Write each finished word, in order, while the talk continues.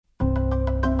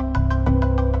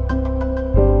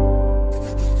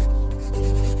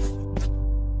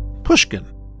Pushkin.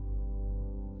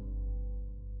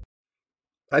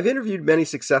 I've interviewed many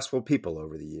successful people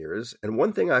over the years, and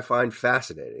one thing I find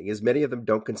fascinating is many of them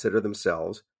don't consider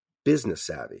themselves business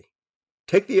savvy.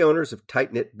 Take the owners of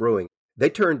Tight Knit Brewing. They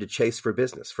turned to Chase for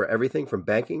business for everything from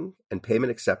banking and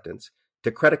payment acceptance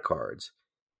to credit cards,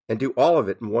 and do all of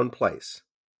it in one place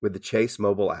with the Chase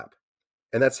mobile app.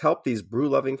 And that's helped these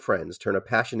brew-loving friends turn a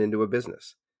passion into a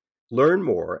business. Learn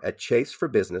more at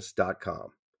chaseforbusiness.com.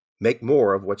 Make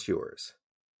more of what's yours.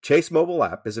 Chase mobile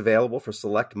app is available for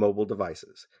select mobile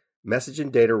devices. Message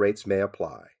and data rates may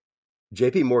apply.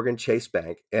 JP Morgan Chase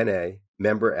Bank, N.A.,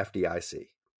 member FDIC.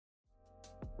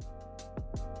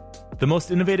 The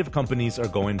most innovative companies are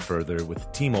going further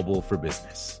with T-Mobile for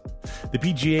Business. The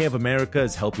PGA of America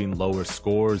is helping lower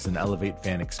scores and elevate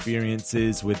fan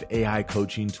experiences with AI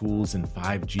coaching tools and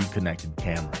 5G connected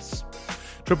cameras.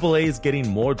 AAA is getting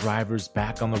more drivers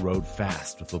back on the road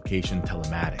fast with location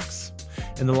telematics.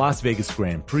 And the Las Vegas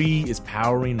Grand Prix is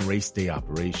powering race day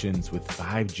operations with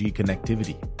 5G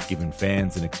connectivity, giving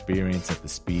fans an experience at the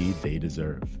speed they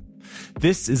deserve.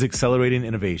 This is accelerating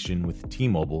innovation with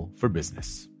T-Mobile for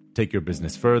Business. Take your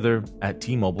business further at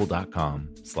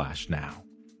T-Mobile.com/now.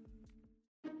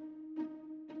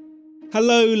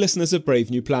 Hello, listeners of Brave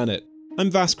New Planet.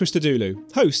 I'm Vas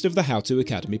Christodoulou, host of the How To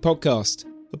Academy podcast,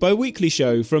 a bi-weekly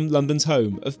show from London's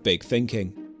home of big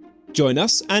thinking. Join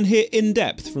us and hear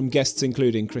in-depth from guests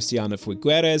including Cristiana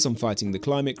Figueres on fighting the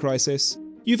climate crisis,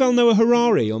 Yuval Noah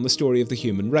Harari on the story of the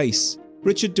human race,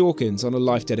 Richard Dawkins on a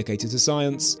life dedicated to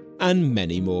science, and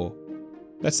many more.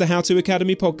 That's the How To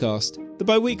Academy podcast, the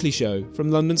bi-weekly show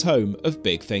from London's home of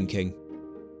big thinking.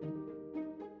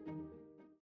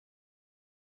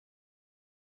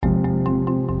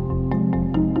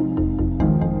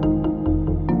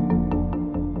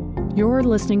 You're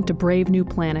listening to Brave New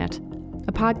Planet,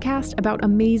 a podcast about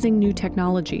amazing new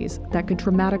technologies that could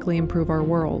dramatically improve our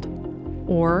world.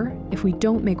 Or, if we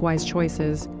don't make wise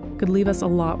choices, could leave us a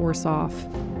lot worse off.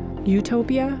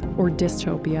 Utopia or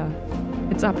dystopia?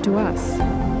 It's up to us.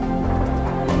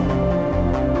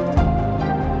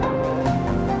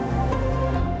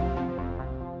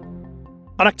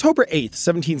 On October 8th,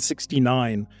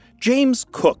 1769, James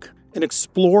Cook, an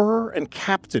explorer and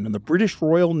captain in the British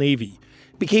Royal Navy,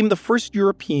 became the first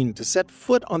European to set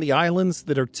foot on the islands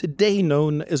that are today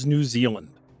known as New Zealand.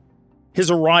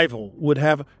 His arrival would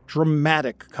have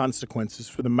dramatic consequences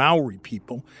for the Maori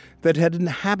people that had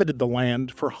inhabited the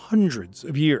land for hundreds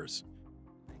of years.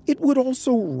 It would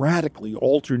also radically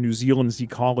alter New Zealand's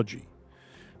ecology,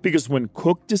 because when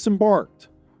Cook disembarked,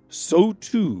 so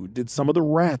too did some of the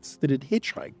rats that had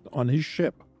hitchhiked on his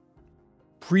ship.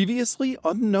 Previously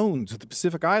unknown to the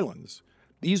Pacific Islands,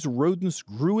 these rodents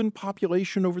grew in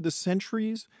population over the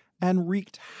centuries and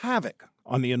wreaked havoc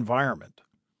on the environment.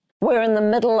 We're in the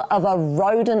middle of a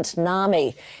rodent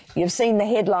tsunami. You've seen the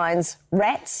headlines,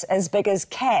 rats as big as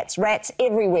cats, rats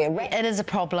everywhere. It is a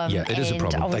problem. Yeah, it is a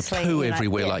problem. They poo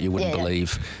everywhere like you wouldn't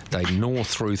believe. They gnaw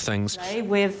through things.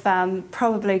 We've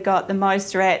probably got the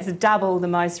most rats, double the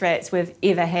most rats we've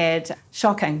ever had.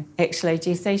 Shocking, actually,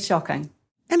 Jesse, shocking.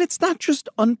 And it's not just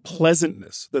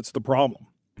unpleasantness that's the problem.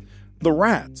 The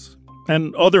rats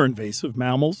and other invasive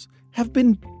mammals have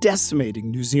been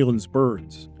decimating New Zealand's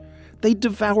birds. They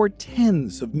devour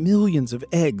tens of millions of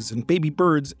eggs and baby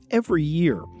birds every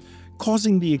year,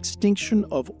 causing the extinction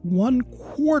of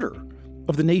 1/4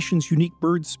 of the nation's unique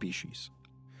bird species.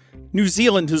 New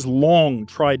Zealand has long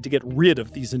tried to get rid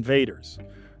of these invaders.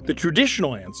 The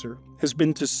traditional answer has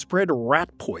been to spread rat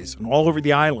poison all over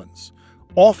the islands,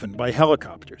 often by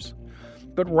helicopters.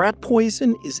 But rat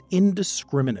poison is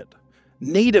indiscriminate.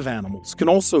 Native animals can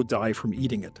also die from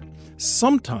eating it.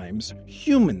 Sometimes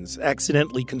humans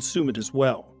accidentally consume it as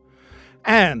well.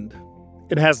 And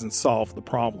it hasn't solved the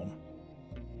problem.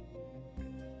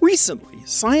 Recently,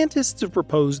 scientists have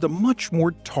proposed a much more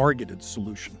targeted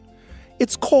solution.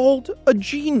 It's called a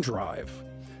gene drive,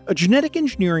 a genetic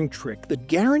engineering trick that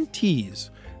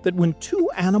guarantees that when two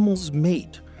animals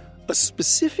mate, a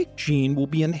specific gene will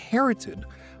be inherited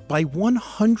by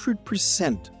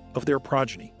 100% of their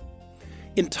progeny.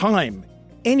 In time,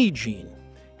 any gene,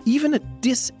 even a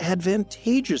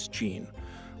disadvantageous gene,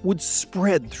 would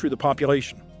spread through the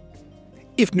population.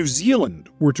 If New Zealand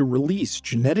were to release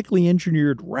genetically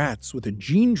engineered rats with a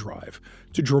gene drive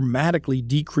to dramatically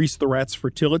decrease the rats'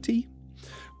 fertility,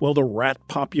 well, the rat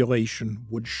population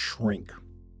would shrink.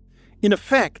 In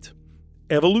effect,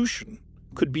 evolution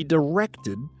could be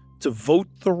directed to vote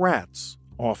the rats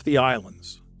off the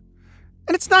islands.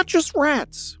 And it's not just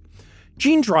rats.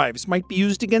 Gene drives might be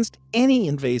used against any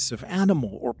invasive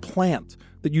animal or plant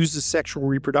that uses sexual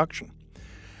reproduction.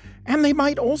 And they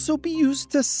might also be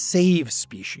used to save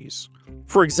species.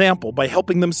 For example, by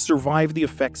helping them survive the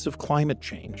effects of climate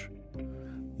change.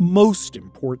 Most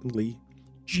importantly,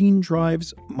 gene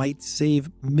drives might save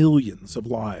millions of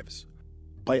lives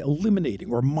by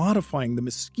eliminating or modifying the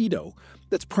mosquito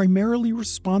that's primarily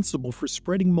responsible for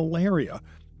spreading malaria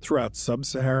throughout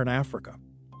sub-Saharan Africa.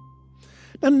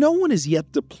 Now, no one has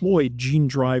yet deployed gene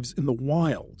drives in the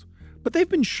wild, but they've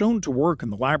been shown to work in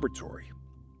the laboratory.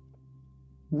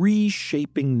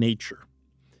 Reshaping nature.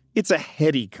 It's a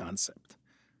heady concept.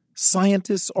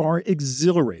 Scientists are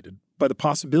exhilarated by the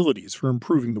possibilities for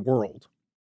improving the world.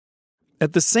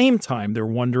 At the same time, they're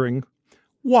wondering,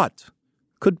 what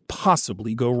could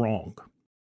possibly go wrong?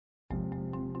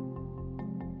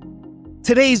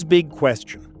 Today's big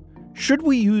question: should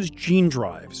we use gene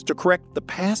drives to correct the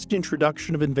past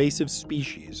introduction of invasive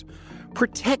species,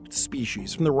 protect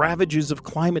species from the ravages of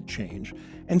climate change,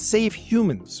 and save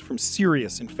humans from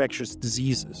serious infectious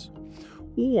diseases?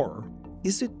 Or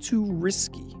is it too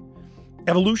risky?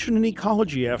 Evolution and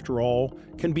ecology, after all,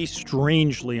 can be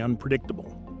strangely unpredictable.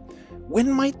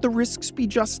 When might the risks be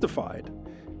justified?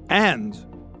 And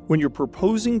when you're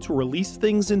proposing to release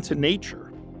things into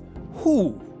nature,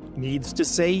 who needs to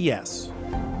say yes?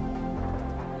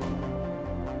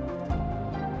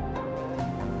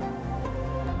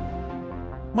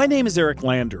 My name is Eric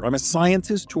Lander. I'm a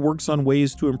scientist who works on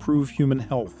ways to improve human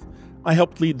health. I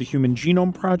helped lead the Human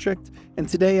Genome Project, and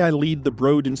today I lead the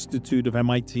Broad Institute of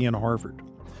MIT and Harvard.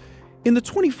 In the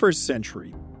 21st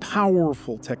century,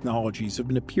 powerful technologies have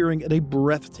been appearing at a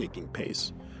breathtaking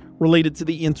pace, related to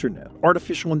the internet,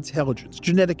 artificial intelligence,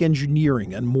 genetic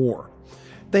engineering, and more.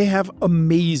 They have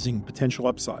amazing potential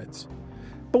upsides.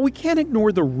 But we can't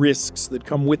ignore the risks that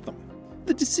come with them.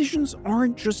 The decisions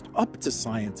aren't just up to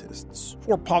scientists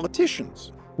or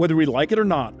politicians. Whether we like it or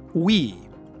not, we,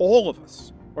 all of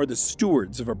us, are the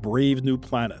stewards of a brave new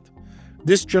planet.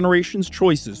 This generation's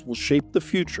choices will shape the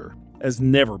future as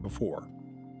never before.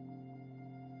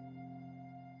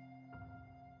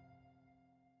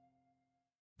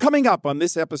 Coming up on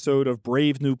this episode of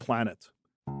Brave New Planet,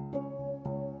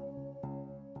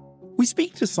 we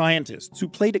speak to scientists who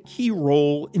played a key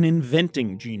role in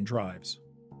inventing gene drives.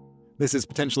 This is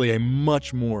potentially a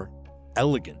much more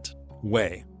elegant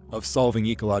way of solving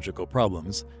ecological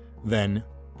problems than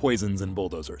poisons and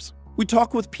bulldozers. We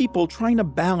talk with people trying to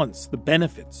balance the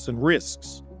benefits and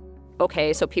risks.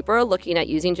 Okay, so people are looking at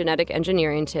using genetic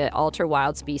engineering to alter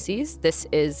wild species. This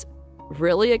is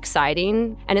really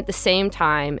exciting. And at the same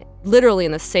time, literally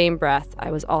in the same breath,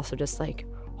 I was also just like,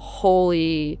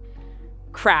 holy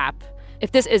crap.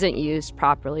 If this isn't used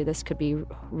properly, this could be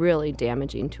really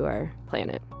damaging to our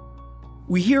planet.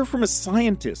 We hear from a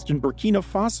scientist in Burkina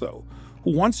Faso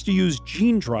who wants to use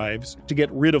gene drives to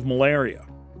get rid of malaria.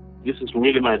 This is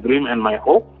really my dream and my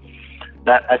hope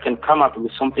that I can come up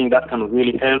with something that can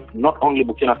really help not only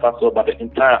Burkina Faso, but the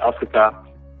entire Africa.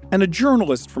 And a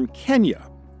journalist from Kenya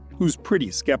who's pretty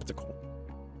skeptical.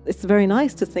 It's very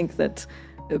nice to think that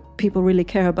people really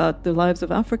care about the lives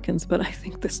of Africans, but I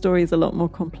think the story is a lot more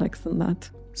complex than that.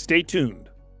 Stay tuned.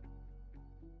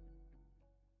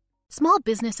 Small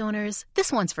business owners,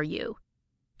 this one's for you.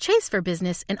 Chase for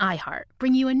Business and iHeart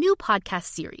bring you a new podcast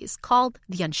series called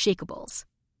The Unshakables.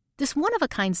 This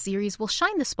one-of-a-kind series will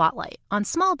shine the spotlight on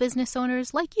small business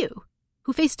owners like you,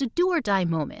 who faced a do-or-die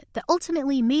moment that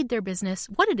ultimately made their business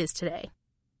what it is today.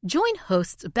 Join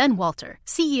hosts Ben Walter,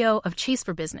 CEO of Chase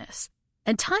for Business,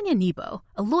 and Tanya Nebo,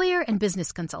 a lawyer and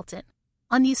business consultant,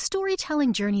 on these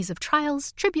storytelling journeys of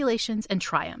trials, tribulations, and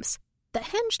triumphs that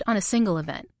hinged on a single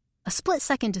event, a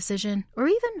split-second decision, or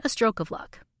even a stroke of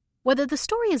luck. Whether the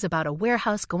story is about a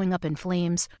warehouse going up in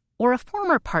flames or a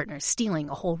former partner stealing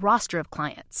a whole roster of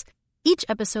clients, each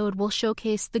episode will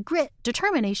showcase the grit,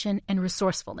 determination, and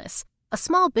resourcefulness a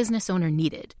small business owner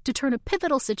needed to turn a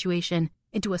pivotal situation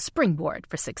into a springboard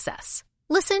for success.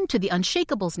 Listen to The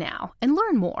Unshakables now and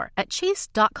learn more at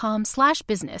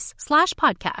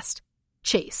chase.com/business/podcast.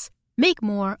 Chase. Make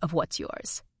more of what's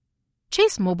yours.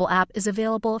 Chase mobile app is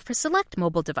available for select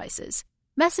mobile devices.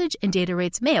 Message and data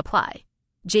rates may apply.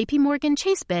 JP Morgan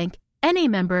Chase Bank, NA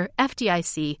member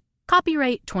FDIC,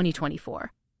 copyright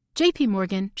 2024. JP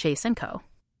Morgan Chase & Co.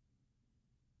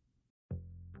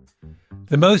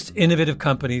 The most innovative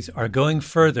companies are going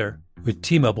further with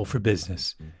T-Mobile for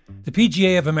Business. The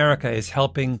PGA of America is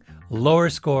helping lower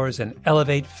scores and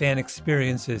elevate fan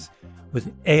experiences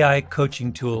with AI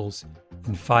coaching tools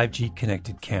and 5G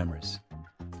connected cameras.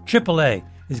 AAA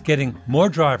is getting more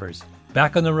drivers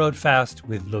back on the road fast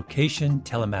with location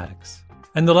telematics.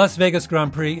 And the Las Vegas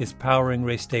Grand Prix is powering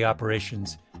race day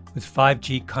operations with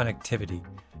 5G connectivity,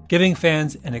 giving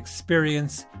fans an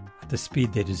experience at the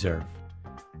speed they deserve.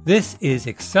 This is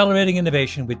accelerating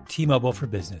innovation with T-Mobile for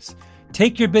Business.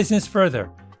 Take your business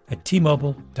further at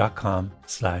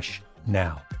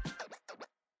T-Mobile.com/now.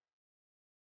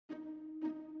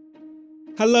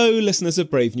 Hello, listeners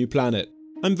of Brave New Planet.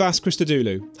 I'm Vas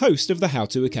Christodoulou, host of the How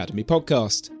To Academy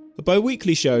podcast, a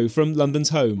bi-weekly show from London's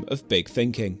home of big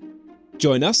thinking.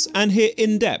 Join us and hear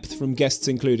in-depth from guests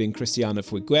including Cristiana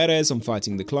Figueres on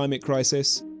fighting the climate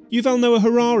crisis, Yuval Noah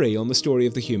Harari on the story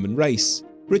of the human race,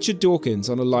 Richard Dawkins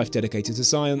on a life dedicated to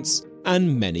science,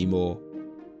 and many more.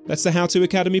 That's the How To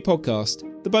Academy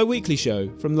podcast, the bi-weekly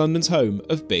show from London's home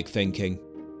of big thinking.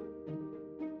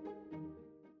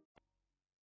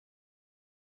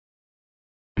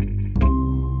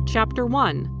 Chapter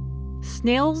 1.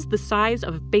 Snails the size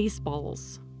of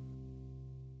baseballs.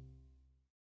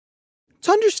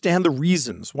 To understand the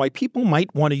reasons why people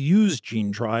might want to use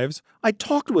gene drives, I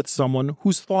talked with someone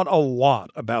who's thought a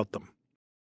lot about them.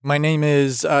 My name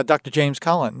is Dr. James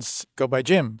Collins, go by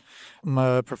Jim. I'm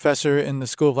a professor in the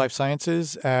School of Life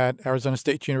Sciences at Arizona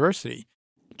State University.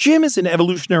 Jim is an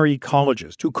evolutionary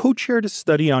ecologist who co-chaired a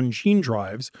study on gene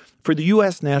drives for the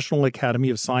U.S. National Academy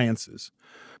of Sciences.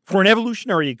 For an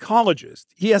evolutionary ecologist,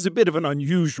 he has a bit of an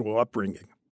unusual upbringing.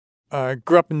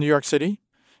 Grew up in New York City,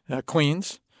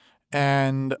 Queens,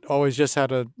 and always just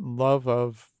had a love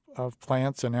of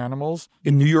plants and animals.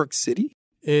 In New York City?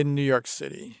 In New York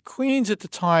City. Queens at the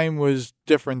time was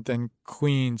different than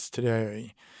Queens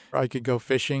today. I could go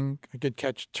fishing. I could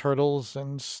catch turtles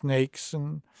and snakes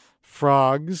and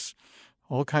frogs,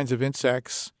 all kinds of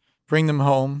insects, bring them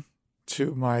home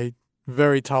to my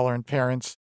very tolerant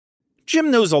parents. Jim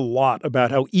knows a lot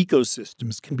about how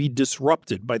ecosystems can be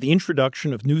disrupted by the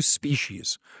introduction of new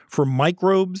species, from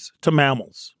microbes to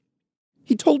mammals.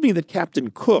 He told me that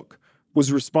Captain Cook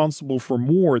was responsible for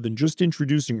more than just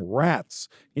introducing rats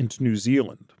into New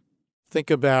Zealand.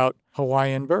 Think about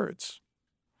Hawaiian birds,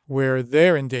 where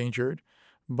they're endangered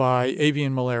by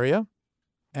avian malaria,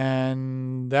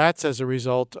 and that's as a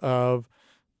result of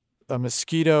a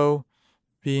mosquito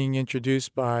being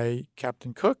introduced by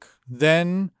Captain Cook.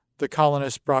 Then the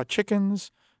colonists brought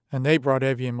chickens, and they brought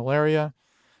avian malaria.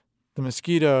 The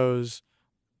mosquitoes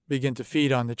begin to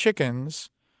feed on the chickens,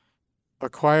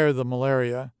 acquire the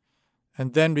malaria,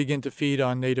 and then begin to feed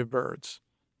on native birds,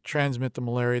 transmit the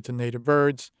malaria to native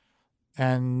birds,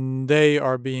 and they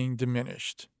are being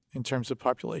diminished in terms of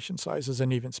population sizes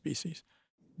and even species.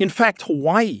 In fact,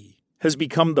 Hawaii has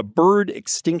become the bird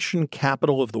extinction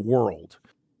capital of the world.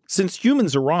 Since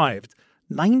humans arrived,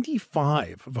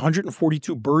 95 of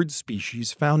 142 bird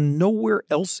species found nowhere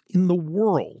else in the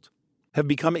world have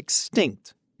become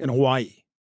extinct in Hawaii.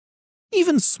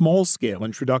 Even small-scale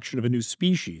introduction of a new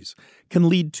species can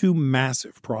lead to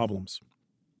massive problems.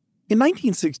 In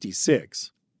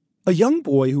 1966, a young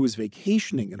boy who was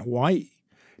vacationing in Hawaii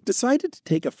decided to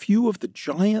take a few of the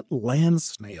giant land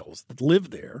snails that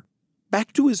live there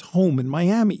back to his home in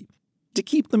Miami to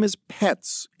keep them as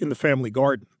pets in the family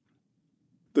garden.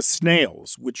 The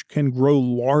snails, which can grow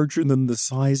larger than the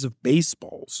size of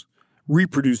baseballs,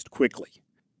 reproduced quickly.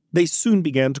 They soon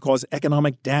began to cause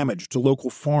economic damage to local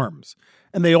farms,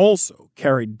 and they also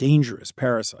carried dangerous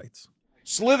parasites.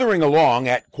 Slithering along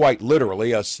at quite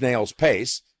literally a snail's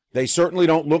pace, they certainly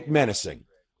don't look menacing.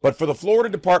 But for the Florida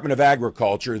Department of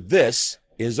Agriculture, this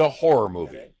is a horror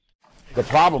movie. The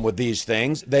problem with these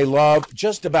things, they love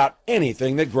just about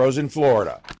anything that grows in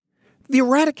Florida. The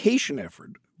eradication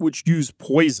effort, which used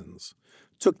poisons,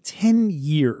 took 10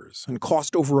 years and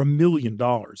cost over $1 million.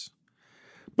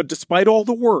 But despite all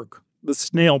the work, the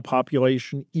snail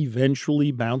population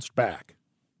eventually bounced back.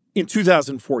 In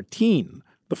 2014,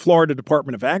 the Florida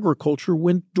Department of Agriculture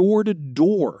went door to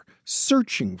door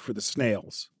searching for the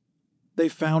snails. They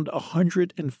found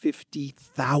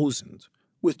 150,000,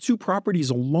 with 2 properties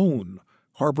alone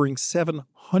harboring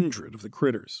 700 of the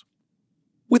critters.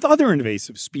 With other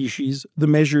invasive species, the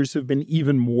measures have been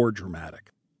even more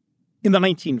dramatic. In the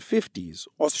 1950s,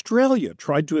 Australia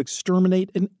tried to exterminate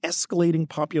an escalating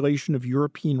population of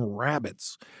European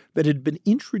rabbits that had been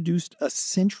introduced a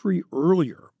century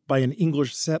earlier by an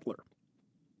English settler.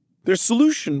 Their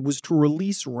solution was to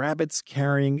release rabbits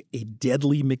carrying a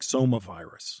deadly myxoma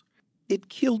virus. It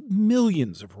killed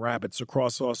millions of rabbits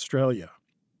across Australia,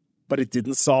 but it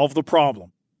didn't solve the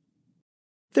problem.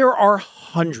 There are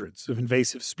hundreds of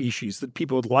invasive species that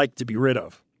people would like to be rid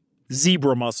of.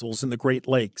 Zebra mussels in the Great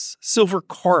Lakes, silver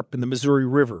carp in the Missouri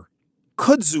River,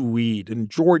 kudzu weed in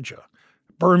Georgia,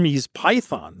 Burmese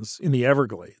pythons in the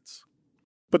Everglades.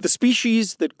 But the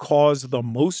species that cause the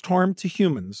most harm to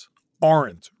humans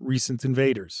aren't recent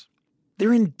invaders.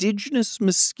 They're indigenous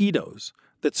mosquitoes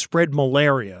that spread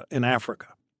malaria in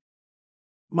Africa.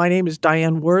 My name is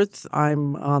Diane Worth.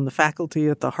 I'm on the faculty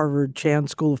at the Harvard Chan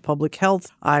School of Public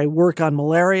Health. I work on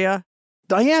malaria.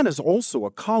 Diane is also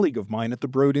a colleague of mine at the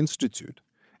Broad Institute,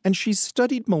 and she's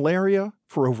studied malaria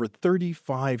for over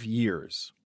 35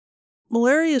 years.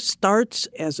 Malaria starts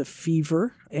as a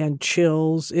fever and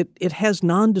chills. It has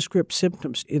nondescript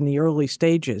symptoms in the early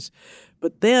stages.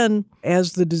 But then,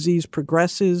 as the disease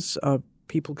progresses,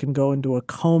 people can go into a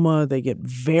coma. They get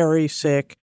very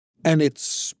sick. And it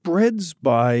spreads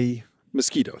by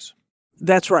mosquitoes.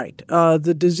 That's right.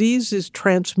 The disease is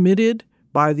transmitted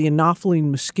by the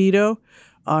Anopheline mosquito.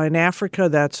 In Africa,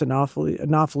 that's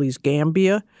Anopheles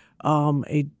gambia,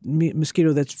 a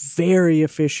mosquito that's very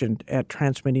efficient at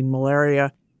transmitting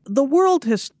malaria. The world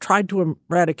has tried to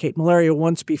eradicate malaria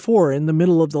once before in the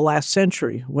middle of the last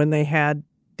century when they had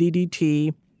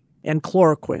DDT and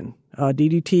chloroquine.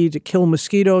 DDT to kill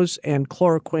mosquitoes and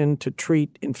chloroquine to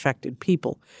treat infected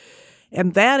people.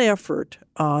 And that effort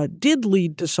did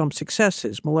lead to some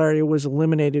successes. Malaria was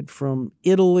eliminated from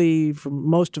Italy, from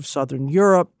most of southern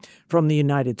Europe, from the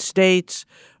United States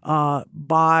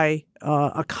by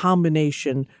a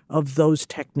combination of those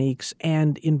techniques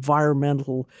and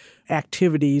environmental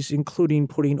activities, including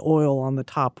putting oil on the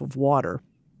top of water.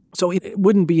 So it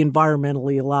wouldn't be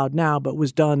environmentally allowed now, but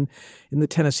was done in the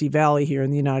Tennessee Valley here in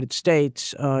the United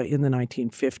States in the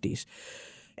 1950s.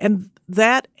 And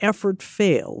that effort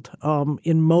failed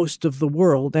in most of the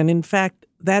world. And in fact,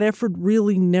 that effort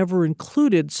really never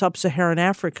included sub-Saharan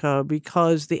Africa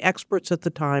because the experts at the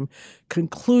time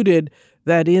concluded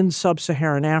that in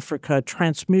sub-Saharan Africa,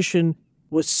 transmission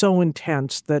was so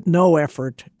intense that no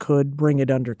effort could bring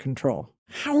it under control.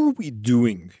 How are we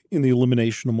doing in the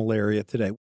elimination of malaria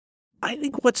today? I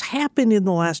think what's happened in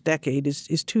the last decade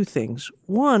is two things.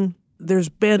 One, there's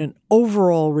been an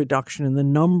overall reduction in the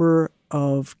number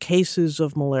of cases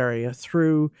of malaria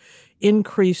through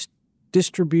increased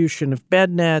distribution of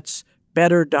bed nets,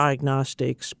 better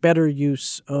diagnostics, better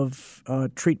use of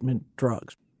treatment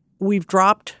drugs. We've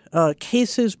dropped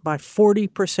cases by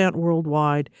 40%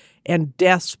 worldwide and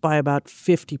deaths by about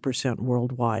 50%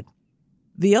 worldwide.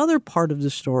 The other part of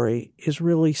the story is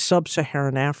really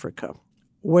sub-Saharan Africa,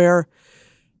 where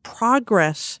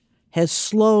progress has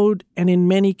slowed and in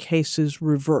many cases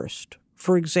reversed.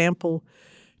 For example,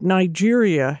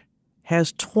 Nigeria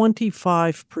has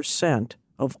 25%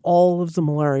 of all of the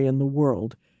malaria in the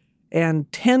world,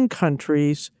 and 10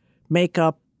 countries make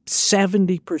up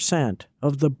 70%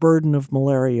 of the burden of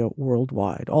malaria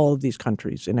worldwide, all of these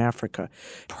countries in Africa.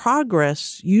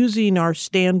 Progress using our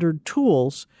standard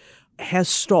tools has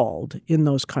stalled in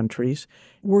those countries.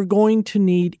 We're going to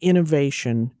need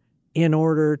innovation in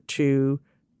order to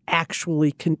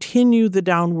actually continue the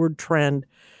downward trend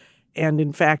and,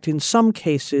 in fact, in some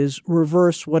cases,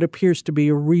 reverse what appears to be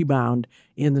a rebound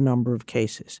in the number of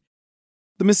cases.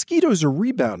 The mosquitoes are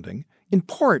rebounding in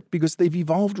part because they've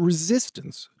evolved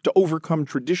resistance to overcome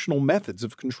traditional methods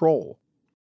of control.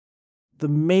 The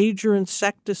major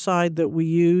insecticide that we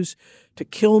use to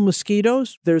kill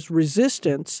mosquitoes, there's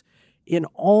resistance in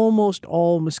almost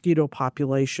all mosquito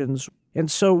populations. And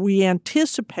so we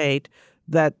anticipate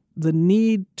that the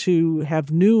need to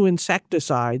have new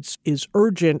insecticides is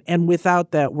urgent, and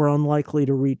without that, we're unlikely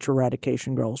to reach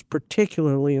eradication goals,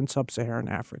 particularly in sub-Saharan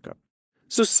Africa.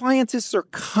 So scientists are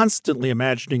constantly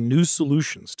imagining new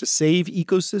solutions to save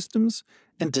ecosystems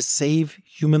and to save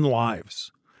human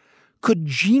lives. Could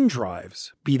gene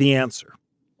drives be the answer?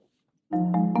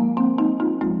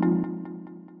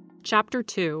 Chapter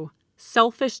 2: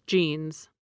 Selfish Genes.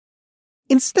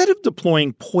 Instead of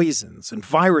deploying poisons and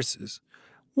viruses,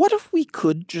 what if we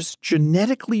could just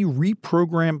genetically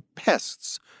reprogram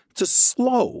pests to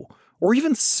slow or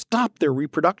even stop their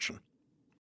reproduction?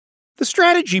 The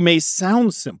strategy may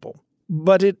sound simple,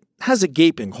 but it has a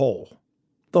gaping hole.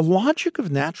 The logic of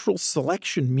natural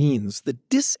selection means that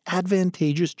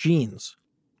disadvantageous genes,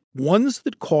 ones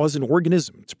that cause an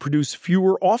organism to produce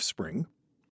fewer offspring,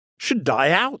 should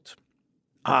die out.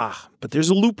 But there's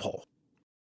a loophole.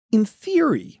 In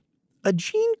theory, a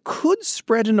gene could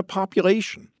spread in a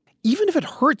population, even if it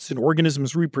hurts an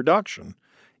organism's reproduction,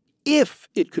 if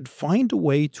it could find a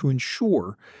way to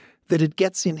ensure that it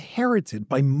gets inherited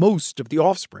by most of the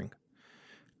offspring.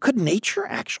 Could nature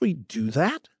actually do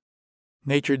that?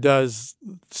 Nature does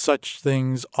such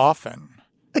things often.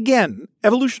 Again,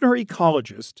 evolutionary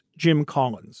ecologist Jim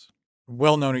Collins. A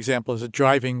well-known example is a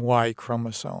driving Y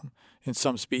chromosome in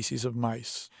some species of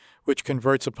mice, which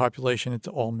converts a population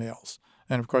into all males.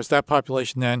 And of course, that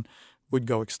population then would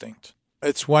go extinct.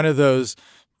 It's one of those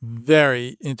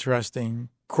very interesting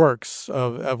quirks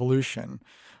of evolution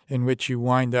in which you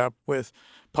wind up with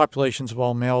populations of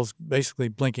all males basically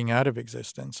blinking out of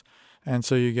existence. And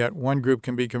so you get one group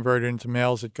can be converted into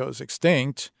males, it goes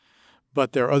extinct,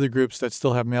 but there are other groups that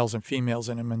still have males and females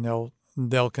in them, and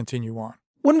they'll continue on.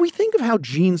 When we think of how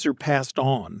genes are passed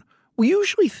on, we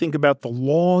usually think about the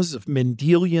laws of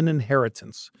Mendelian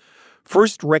inheritance,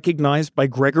 first recognized by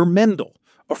Gregor Mendel,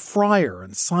 a friar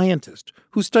and scientist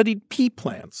who studied pea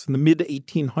plants in the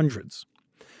mid-1800s.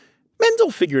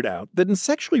 Mendel figured out that in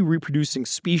sexually reproducing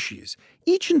species,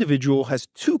 each individual has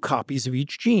 2 copies of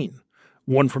each gene,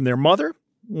 one from their mother,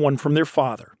 one from their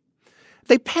father.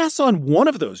 They pass on one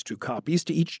of those 2 copies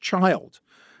to each child,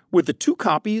 with the 2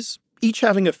 copies each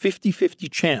having a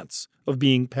 50-50 chance of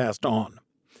being passed on.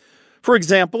 For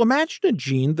example, imagine a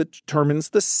gene that determines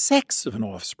the sex of an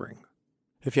offspring.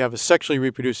 If you have a sexually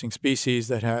reproducing species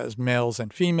that has males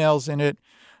and females in it,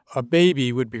 a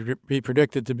baby would be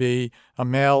predicted to be a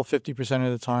male 50%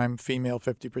 of the time, female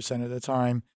 50% of the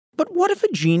time. But what if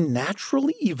a gene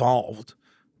naturally evolved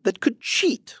that could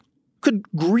cheat, could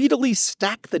greedily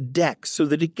stack the deck so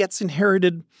that it gets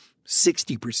inherited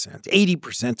 60%,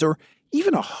 80%, or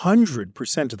even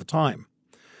 100% of the time?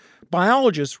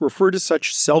 Biologists refer to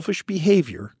such selfish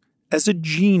behavior as a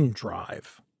gene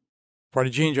drive. What a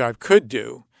gene drive could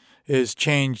do is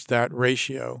change that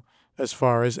ratio as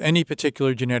far as any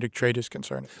particular genetic trait is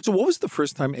concerned. So what was the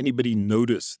first time anybody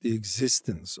noticed the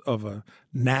existence of a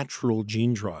natural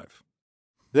gene drive?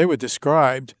 They were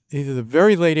described either the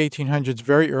very late 1800s,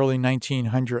 very early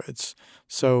 1900s.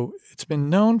 So it's been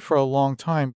known for a long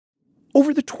time.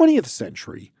 Over the 20th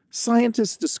century,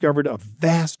 scientists discovered a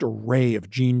vast array of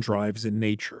gene drives in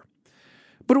nature.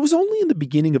 But it was only in the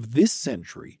beginning of this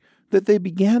century that they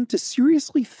began to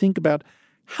seriously think about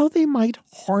how they might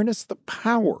harness the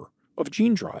power of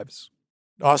gene drives.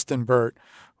 Austin Burt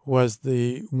was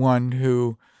the one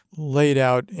who laid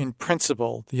out in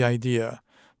principle the idea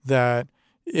that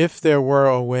if there were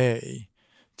a way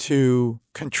to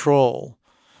control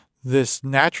this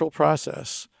natural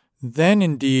process, then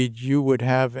indeed you would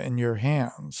have in your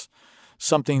hands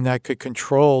something that could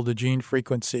control the gene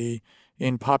frequency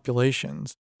in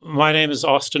populations. My name is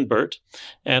Austin Burt,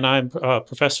 and I'm a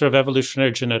professor of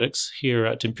evolutionary genetics here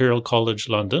at Imperial College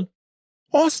London.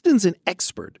 Austin's an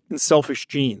expert in selfish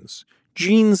genes,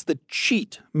 genes that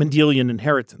cheat Mendelian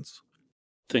inheritance.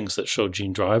 Things that show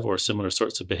gene drive or similar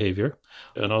sorts of behavior,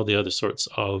 and all the other sorts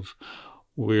of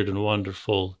weird and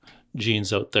wonderful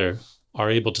genes out there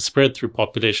are able to spread through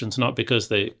populations, not because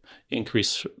they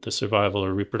increase the survival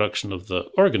or reproduction of the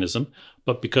organism,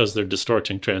 but because they're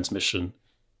distorting transmission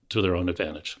to their own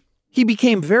advantage. He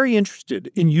became very interested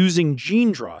in using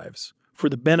gene drives for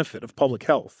the benefit of public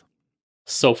health.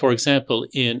 So, for example,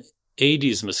 in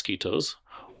Aedes mosquitoes,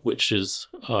 which is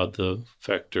the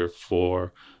vector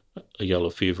for yellow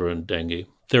fever and dengue,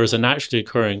 there is a naturally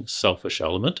occurring selfish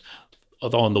element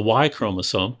on the Y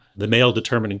chromosome, the male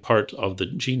determining part of the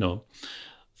genome,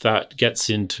 that gets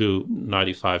into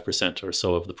 95% or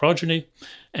so of the progeny.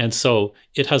 And so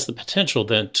it has the potential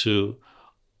then to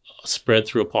spread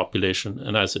through a population,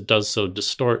 and as it does so,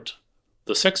 distort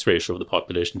the sex ratio of the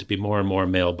population to be more and more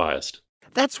male biased.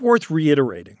 That's worth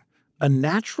reiterating. A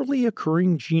naturally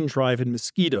occurring gene drive in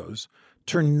mosquitoes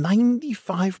turned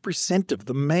 95% of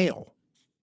them male.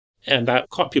 And that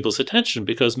caught people's attention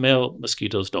because male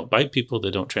mosquitoes don't bite people,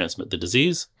 they don't transmit the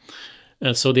disease.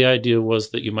 And so the idea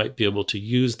was that you might be able to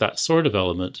use that sort of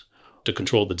element to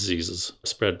control the diseases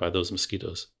spread by those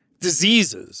mosquitoes.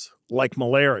 Diseases like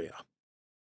malaria.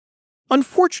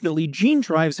 Unfortunately, gene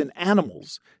drives in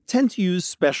animals tend to use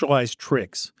specialized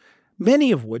tricks,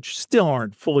 many of which still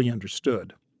aren't fully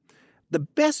understood. The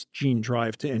best gene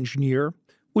drive to engineer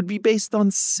would be based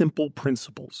on simple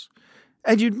principles,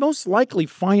 and you'd most likely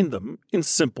find them in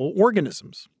simple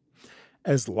organisms.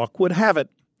 As luck would have it,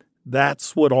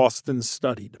 that's what Austin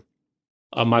studied.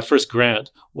 My first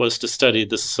grant was to study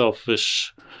the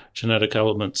selfish genetic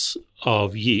elements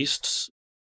of yeasts.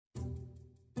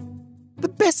 The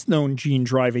best-known gene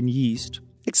drive in yeast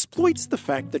exploits the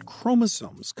fact that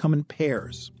chromosomes come in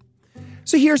pairs.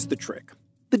 So here's the trick.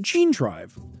 The gene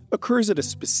drive occurs at a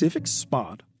specific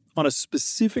spot on a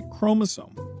specific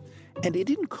chromosome, and it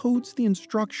encodes the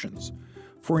instructions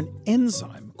for an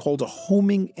enzyme called a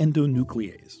homing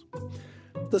endonuclease.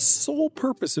 The sole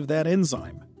purpose of that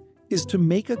enzyme is to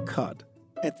make a cut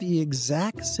at the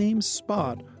exact same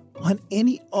spot on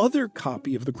any other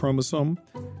copy of the chromosome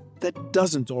that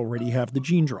doesn't already have the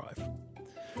gene drive.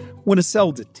 When a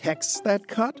cell detects that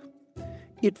cut,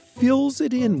 it fills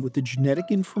it in with the genetic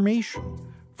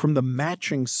information from the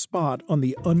matching spot on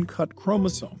the uncut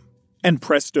chromosome. And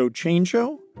presto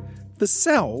changeo, the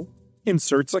cell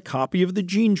inserts a copy of the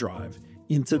gene drive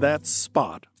into that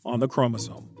spot on the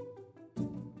chromosome.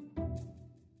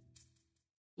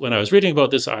 When I was reading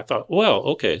about this, I thought, well,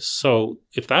 okay, so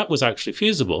if that was actually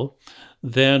feasible,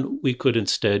 then we could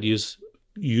instead use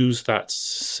that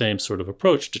same sort of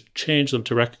approach to change them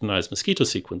to recognize mosquito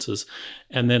sequences,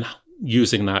 and then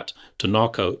using that to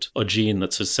knock out a gene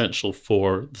that's essential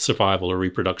for the survival or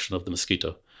reproduction of the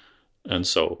mosquito, and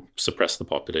so suppress the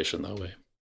population that way.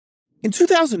 In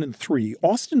 2003,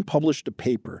 Austin published a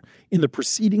paper in the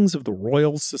Proceedings of the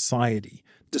Royal Society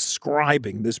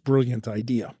describing this brilliant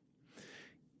idea.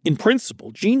 In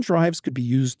principle, gene drives could be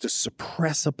used to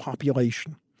suppress a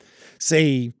population,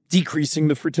 say, decreasing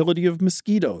the fertility of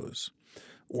mosquitoes,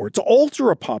 or to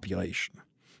alter a population,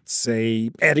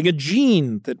 say, adding a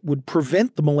gene that would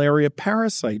prevent the malaria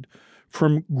parasite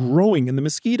from growing in the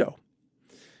mosquito.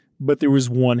 But there was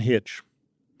one hitch.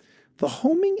 The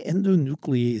homing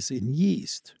endonuclease in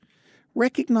yeast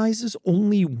recognizes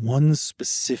only one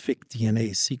specific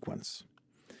DNA sequence.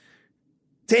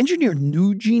 To engineer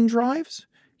new gene drives,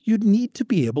 you'd need to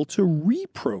be able to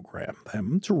reprogram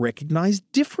them to recognize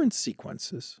different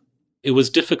sequences. It was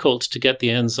difficult to get the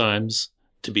enzymes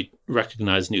to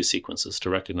recognize new sequences, to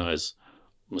recognize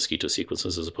mosquito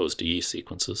sequences as opposed to yeast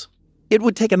sequences. It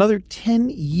would take another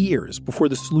 10 years before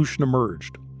the solution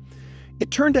emerged. It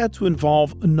turned out to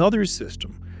involve another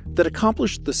system that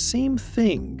accomplished the same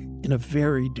thing in a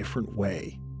very different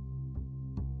way.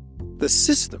 The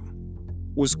system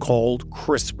was called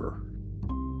CRISPR.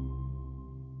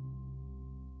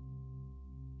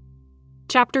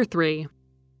 Chapter 3.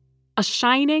 A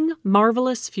Shining,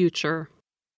 Marvelous Future.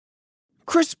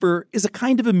 CRISPR is a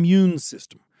kind of immune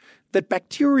system that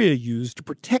bacteria use to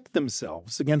protect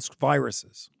themselves against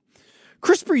viruses.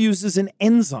 CRISPR uses an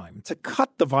enzyme to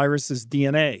cut the virus's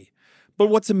DNA, but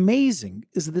what's amazing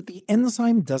is that the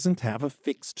enzyme doesn't have a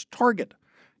fixed target.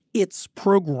 It's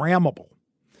programmable.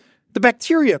 The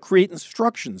bacteria create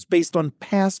instructions based on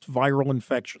past viral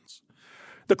infections.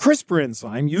 The CRISPR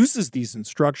enzyme uses these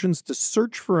instructions to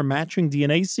search for a matching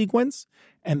DNA sequence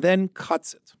and then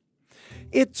cuts it.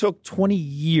 It took 20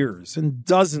 years and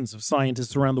dozens of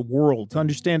scientists around the world to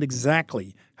understand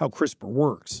exactly how CRISPR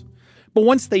works. But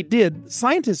once they did,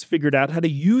 scientists figured out how to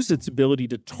use its ability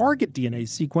to target DNA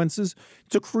sequences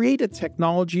to create a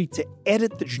technology to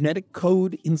edit the genetic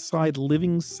code inside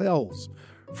living cells,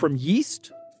 from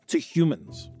yeast to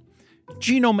humans.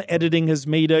 Genome editing has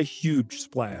made a huge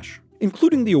splash,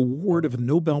 including the award of a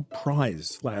Nobel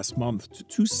Prize last month to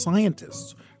 2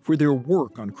 scientists for their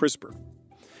work on CRISPR.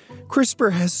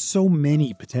 CRISPR has so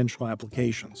many potential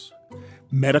applications.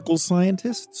 Medical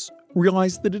scientists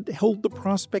realized that it held the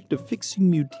prospect of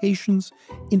fixing mutations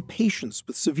in patients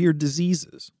with severe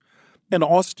diseases. And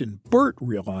Austin Burt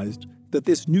realized that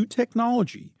this new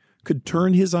technology could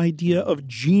turn his idea of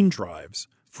gene drives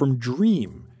from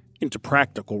dream into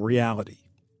practical reality.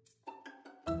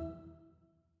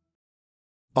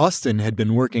 Austin had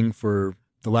been working for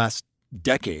the last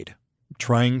decade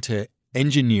trying to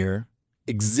engineer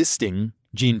existing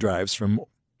gene drives from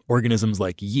organisms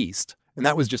like yeast, and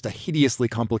that was just a hideously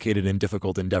complicated and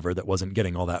difficult endeavor that wasn't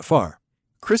getting all that far.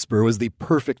 CRISPR was the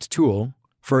perfect tool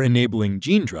for enabling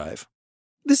gene drive.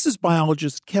 This is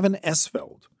biologist Kevin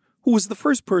Esveld, who was the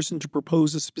first person to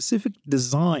propose a specific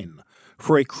design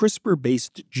for a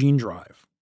CRISPR-based gene drive.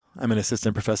 I'm an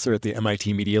assistant professor at the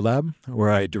MIT Media Lab, where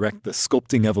I direct the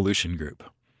Sculpting Evolution group.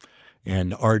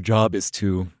 And our job is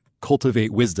to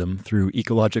cultivate wisdom through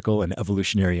ecological and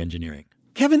evolutionary engineering.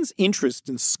 Kevin's interest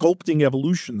in sculpting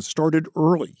evolution started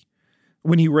early,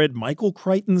 when he read Michael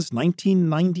Crichton's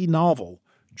 1990 novel,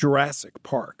 Jurassic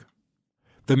Park.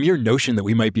 The mere notion that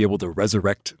we might be able to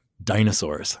resurrect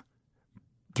dinosaurs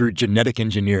through genetic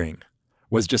engineering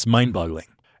was just mind-boggling.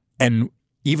 And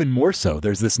even more so,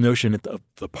 there's this notion that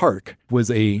the park was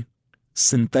a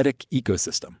synthetic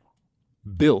ecosystem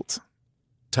built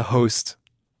to host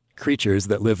creatures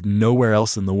that lived nowhere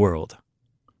else in the world.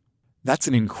 That's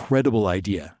an incredible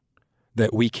idea,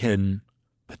 that we can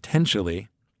potentially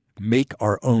make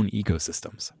our own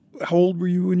ecosystems. How old were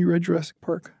you when you read Jurassic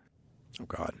Park? Oh,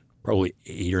 God, probably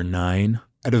 8 or 9.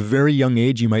 At a very young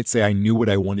age, you might say I knew what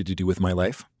I wanted to do with my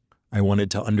life. I wanted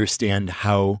to understand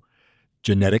how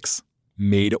genetics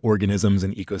made organisms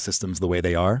and ecosystems the way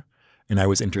they are, and I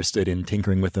was interested in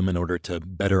tinkering with them in order to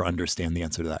better understand the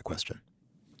answer to that question.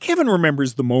 Kevin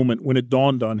remembers the moment when it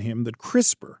dawned on him that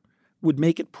CRISPR would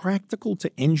make it practical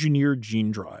to engineer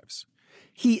gene drives.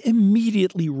 He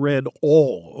immediately read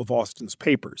all of Austin's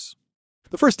papers.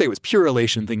 The first day was pure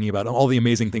elation, thinking about all the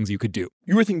amazing things you could do.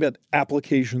 You were thinking about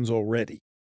applications already.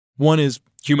 One is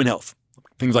human health.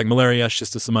 Things like malaria,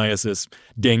 schistosomiasis,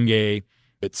 dengue.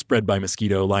 It's spread by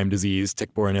mosquito, Lyme disease,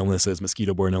 tick-borne illnesses,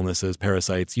 mosquito-borne illnesses,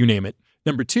 parasites, you name it.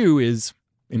 Number 2 is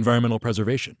environmental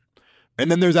preservation. And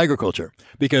then there's agriculture,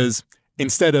 because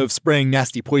instead of spraying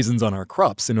nasty poisons on our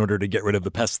crops in order to get rid of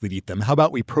the pests that eat them, how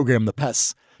about we program the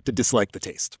pests to dislike the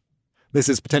taste? This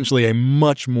is potentially a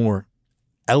much more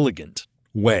elegant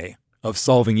way of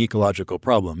solving ecological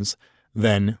problems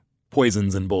than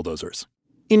poisons and bulldozers.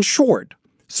 In short,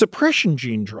 suppression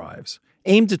gene drives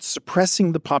aimed at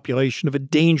suppressing the population of a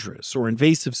dangerous or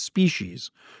invasive species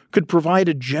could provide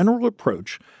a general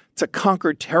approach to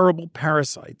conquer terrible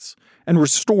parasites and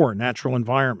restore natural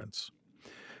environments.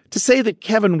 To say that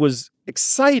Kevin was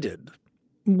excited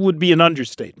would be an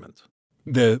understatement.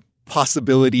 The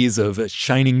possibilities of a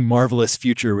shining, marvelous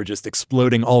future were just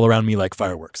exploding all around me like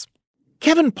fireworks.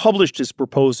 Kevin published his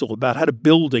proposal about how to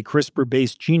build a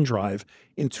CRISPR-based gene drive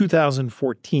in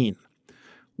 2014.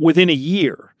 Within a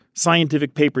year,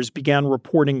 scientific papers began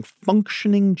reporting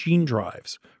functioning gene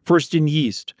drives, first in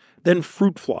yeast, then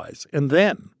fruit flies, and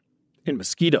then in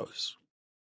mosquitoes.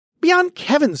 Beyond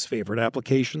Kevin's favorite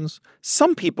applications,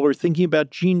 some people are thinking about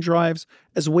gene drives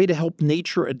as a way to help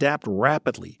nature adapt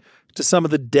rapidly to some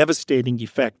of the devastating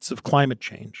effects of climate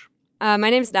change. My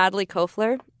name is Natalie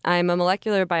Kofler. I'm a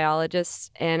molecular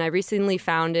biologist, and I recently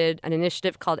founded an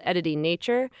initiative called Editing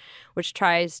Nature, which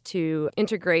tries to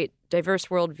integrate diverse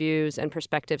worldviews and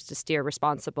perspectives to steer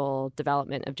responsible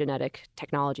development of genetic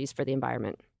technologies for the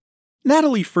environment.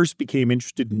 Natalie first became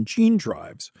interested in gene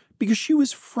drives because she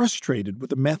was frustrated with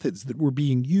the methods that were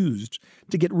being used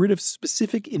to get rid of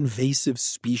specific invasive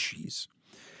species.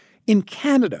 In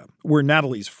Canada, where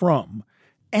Natalie's from,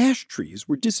 ash trees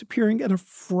were disappearing at a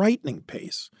frightening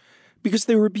pace because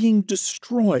they were being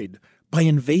destroyed by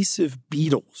invasive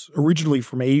beetles originally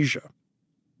from Asia.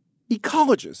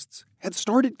 Ecologists had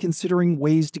started considering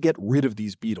ways to get rid of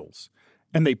these beetles,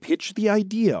 and they pitched the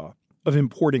idea of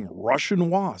importing Russian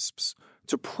wasps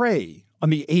to prey on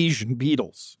the Asian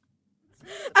beetles.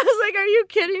 I was like, are you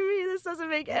kidding me? This doesn't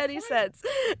make any sense.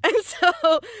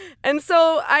 And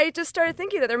so I just started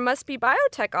thinking that there must be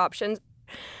biotech options.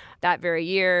 That very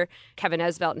year, Kevin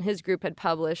Esvelt and his group had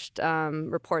published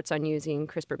reports on using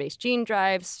CRISPR-based gene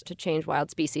drives to change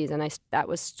wild species. And that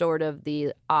was sort of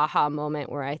the aha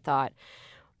moment where I thought,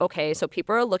 okay, so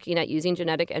people are looking at using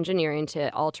genetic engineering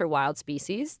to alter wild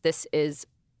species. This is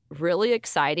really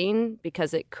exciting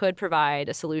because it could provide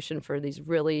a solution for these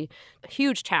really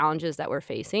huge challenges that we're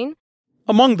facing.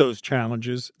 Among those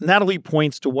challenges, Natalie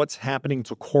points to what's happening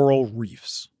to coral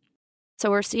reefs. So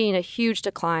we're seeing a huge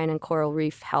decline in coral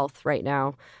reef health right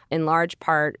now, in large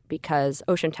part because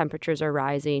ocean temperatures are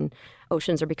rising,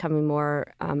 oceans are becoming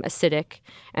more acidic,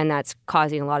 and that's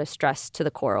causing a lot of stress to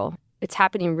the coral. It's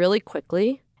happening really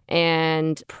quickly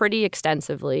and pretty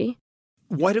extensively.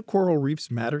 Why do coral reefs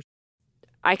matter?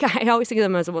 I always think of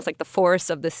them as almost like the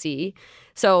forests of the sea.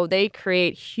 So they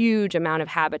create huge amount of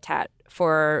habitat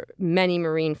for many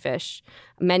marine fish.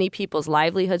 Many people's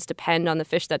livelihoods depend on the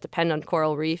fish that depend on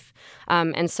coral reef.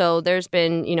 And so there's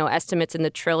been, estimates in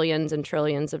the trillions and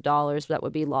trillions of dollars that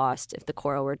would be lost if the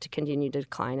coral were to continue to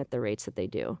decline at the rates that they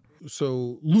do.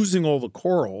 So losing all the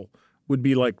coral would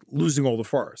be like losing all the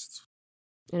forests.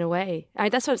 In a way.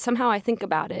 That's what somehow I think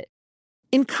about it.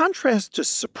 In contrast to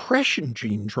suppression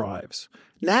gene drives,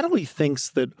 Natalie thinks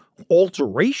that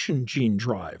alteration gene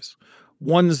drives,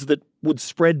 ones that would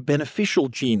spread beneficial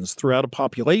genes throughout a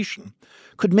population,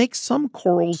 could make some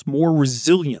corals more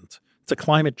resilient to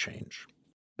climate change.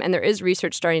 And there is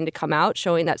research starting to come out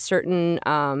showing that certain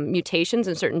mutations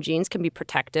in certain genes can be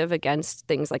protective against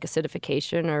things like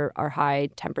acidification or high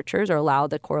temperatures, or allow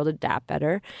the coral to adapt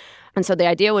better. And so the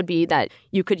idea would be that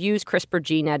you could use CRISPR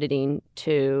gene editing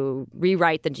to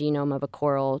rewrite the genome of a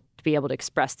coral to be able to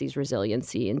express these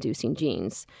resiliency-inducing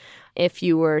genes. If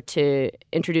you were to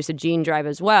introduce a gene drive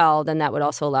as well, then that would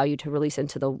also allow you to release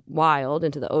into the wild,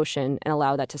 into the ocean, and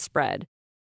allow that to spread.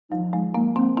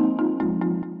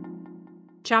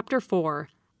 Chapter 4.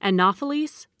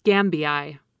 Anopheles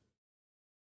gambii.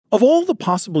 Of all the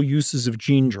possible uses of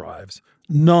gene drives,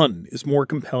 none is more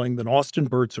compelling than Austin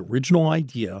Burt's original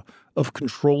idea of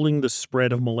controlling the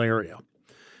spread of malaria.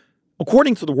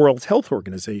 According to the World Health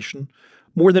Organization,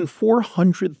 more than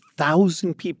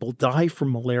 400,000 people die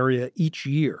from malaria each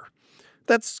year.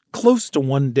 That's close to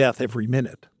one death every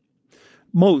minute.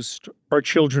 Most are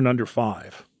children under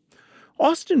 5.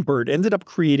 Austin Burt ended up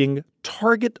creating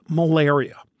Target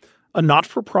Malaria, a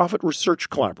not-for-profit research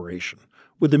collaboration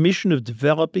with the mission of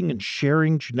developing and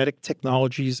sharing genetic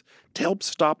technologies to help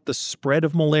stop the spread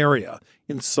of malaria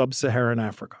in sub-Saharan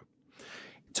Africa.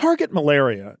 Target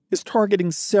Malaria is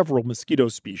targeting several mosquito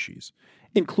species,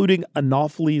 including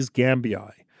Anopheles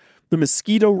gambii, the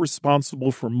mosquito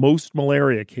responsible for most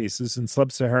malaria cases in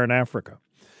sub-Saharan Africa,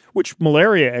 which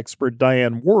malaria expert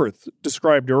Diane Worth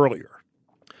described earlier.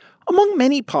 Among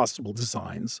many possible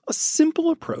designs, a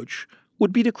simple approach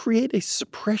would be to create a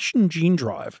suppression gene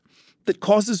drive that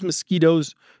causes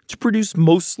mosquitoes to produce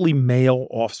mostly male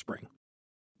offspring.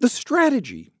 The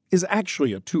strategy is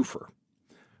actually a twofer.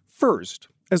 First,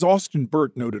 as Austin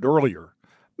Burt noted earlier,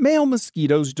 male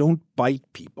mosquitoes don't bite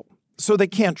people, so they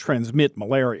can't transmit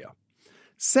malaria.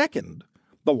 Second,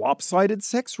 the lopsided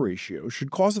sex ratio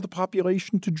should cause the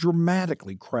population to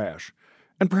dramatically crash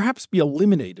and perhaps be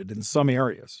eliminated in some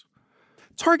areas.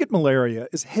 Target Malaria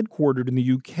is headquartered in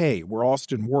the UK, where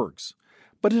Austin works,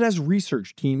 but it has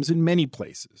research teams in many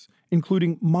places,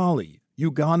 including Mali,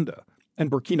 Uganda, and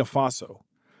Burkina Faso.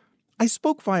 I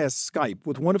spoke via Skype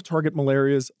with one of Target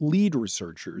Malaria's lead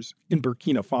researchers in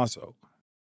Burkina Faso.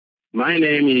 My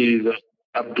name is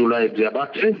Abdoulaye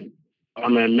Diabate.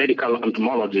 I'm a medical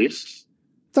entomologist.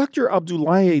 Dr.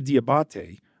 Abdoulaye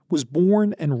Diabate was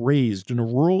born and raised in a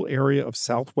rural area of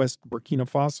southwest Burkina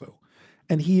Faso,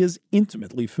 and he is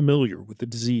intimately familiar with the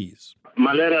disease.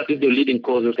 Malaria is the leading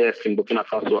cause of death in Burkina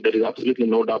Faso. There is absolutely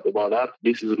no doubt about that.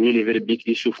 This is really a very big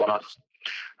issue for us.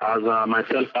 As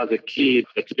myself, as a kid,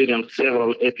 experienced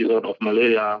several episodes of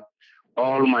malaria.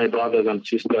 All my brothers and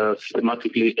sisters,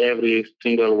 systematically every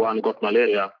single one got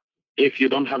malaria. If you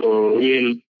don't have a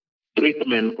real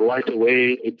treatment right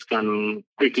away, it can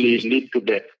quickly lead to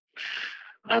death.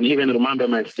 And even remember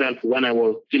myself when I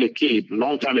was still a kid,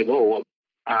 long time ago,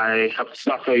 I have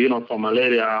suffered, from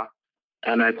malaria.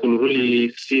 And I could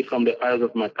really see from the eyes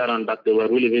of my parents that they were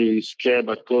really very scared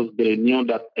because they knew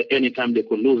that at any time they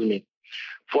could lose me.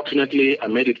 Fortunately, I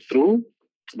made it through.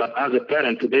 But as a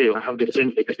parent today, I have the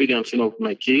same experience, with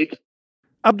my kid.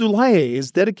 Abdoulaye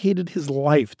has dedicated his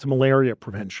life to malaria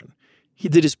prevention. He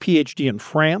did his PhD in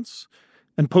France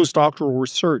and postdoctoral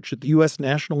research at the U.S.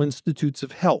 National Institutes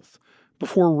of Health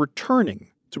before returning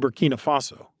to Burkina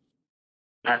Faso.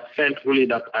 I felt really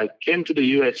that I came to the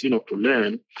U.S., to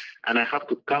learn, and I have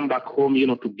to come back home,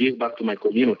 to give back to my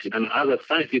community. And as a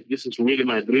scientist, this is really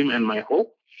my dream and my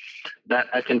hope that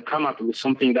I can come up with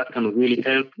something that can really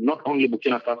help not only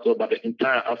Burkina Faso, but the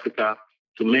entire Africa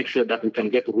to make sure that we can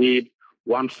get rid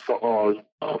once for all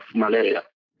of malaria.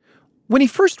 When he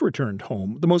first returned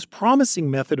home, the most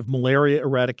promising method of malaria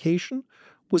eradication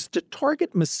was to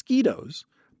target mosquitoes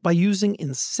by using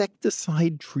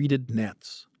insecticide-treated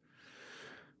nets.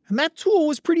 And that tool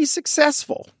was pretty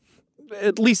successful,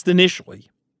 at least initially.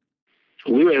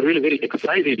 We were really very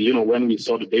excited, when we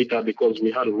saw the data because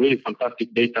we had really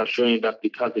fantastic data showing that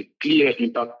it has a clear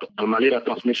impact on malaria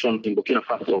transmission in Burkina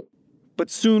Faso. But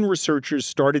soon researchers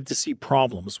started to see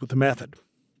problems with the method.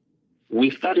 We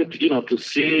started, to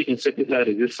see insecticide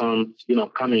resistance,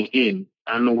 coming in.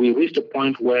 And we reached a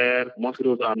point where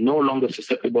mosquitoes are no longer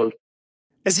susceptible.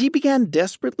 As he began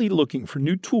desperately looking for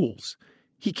new tools,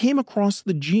 he came across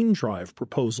the gene drive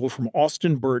proposal from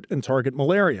Austin Burt and Target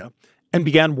Malaria and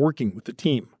began working with the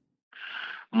team.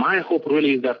 My hope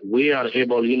really is that we are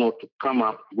able, to come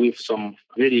up with some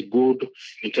very good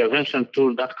intervention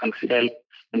tool that can help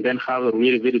and then have a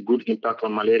really, very good impact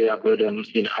on malaria burden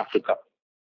in Africa.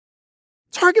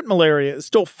 Target Malaria is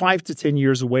still 5 to 10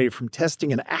 years away from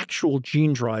testing an actual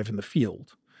gene drive in the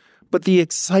field, but the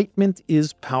excitement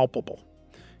is palpable.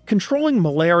 Controlling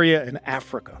malaria in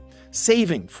Africa,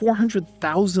 saving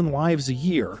 400,000 lives a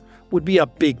year, would be a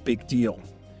big, big deal.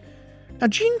 Now,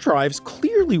 gene drives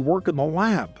clearly work in the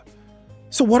lab.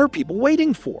 So what are people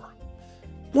waiting for?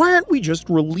 Why aren't we just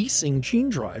releasing gene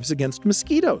drives against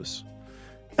mosquitoes?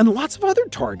 And lots of other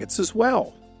targets as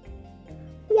well.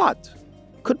 What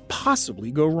could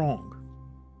possibly go wrong?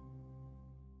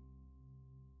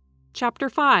 Chapter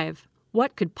 5.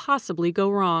 What could possibly go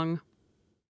wrong?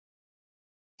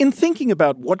 In thinking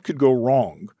about what could go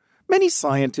wrong, many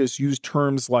scientists use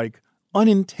terms like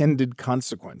unintended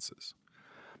consequences.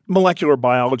 Molecular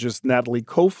biologist Natalie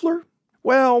Kofler,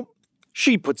 well,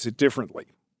 she puts it differently.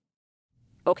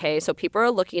 Okay, so people are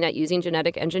looking at using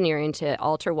genetic engineering to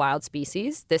alter wild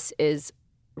species. This is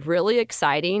really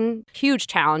exciting, huge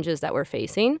challenges that we're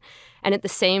facing. And at the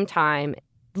same time,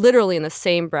 literally in the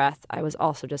same breath, I was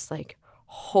also just like,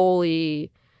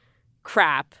 holy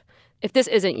crap. If this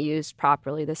isn't used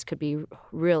properly, this could be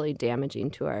really damaging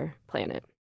to our planet.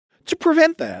 To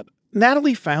prevent that,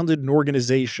 Natalie founded an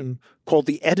organization called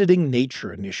the Editing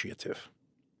Nature Initiative.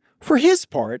 For his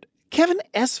part, Kevin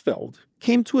Esveld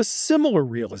came to a similar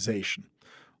realization,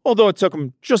 although it took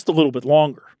him just a little bit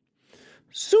longer.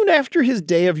 Soon after his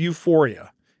day of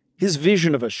euphoria, his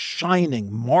vision of a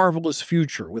shining, marvelous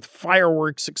future with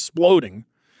fireworks exploding,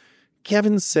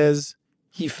 Kevin says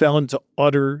he fell into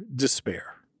utter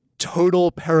despair.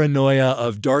 Total paranoia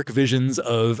of dark visions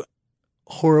of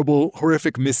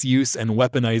horrific misuse and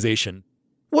weaponization.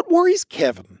 What worries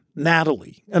Kevin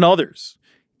Natalie, and others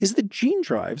is that gene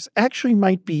drives actually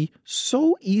might be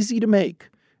so easy to make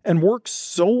and work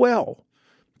so well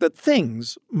that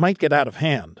things might get out of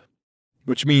hand.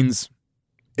 Which means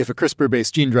if a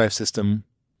CRISPR-based gene drive system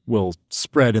will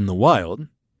spread in the wild,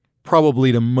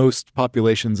 probably to most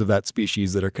populations of that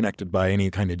species that are connected by any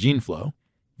kind of gene flow,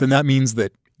 then that means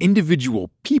that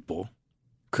individual people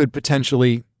could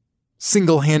potentially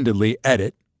single-handedly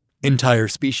edit entire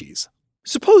species.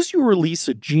 Suppose you release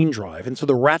a gene drive into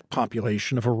the rat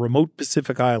population of a remote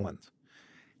Pacific island.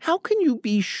 How can you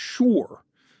be sure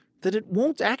that it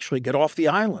won't actually get off the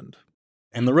island?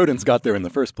 And the rodents got there in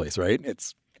the first place, right?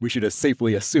 We should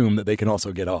safely assume that they can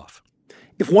also get off.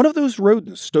 If one of those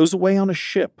rodents stows away on a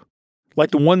ship, like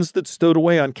the ones that stowed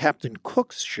away on Captain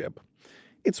Cook's ship,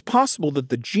 it's possible that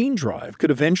the gene drive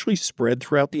could eventually spread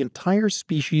throughout the entire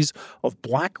species of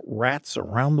black rats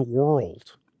around the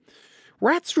world.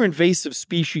 Rats are invasive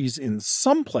species in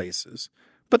some places,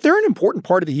 but they're an important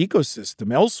part of the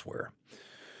ecosystem elsewhere.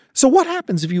 So what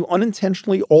happens if you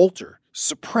unintentionally alter,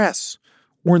 suppress,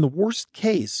 or in the worst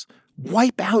case,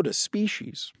 wipe out a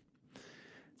species?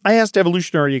 I asked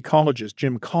evolutionary ecologist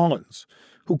Jim Collins,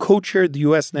 who co-chaired the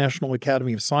U.S. National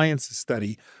Academy of Sciences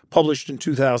study published in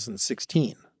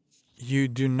 2016. You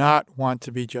do not want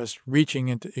to be just reaching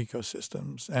into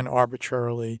ecosystems and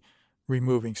arbitrarily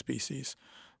removing species.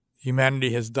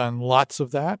 Humanity has done lots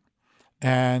of that,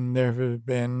 and there have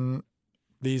been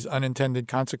these unintended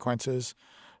consequences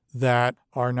that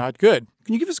are not good.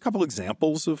 Can you give us a couple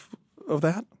examples of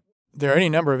that? There are any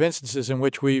number of instances in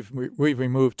which we've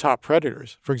removed top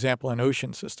predators, for example, in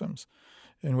ocean systems,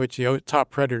 in which the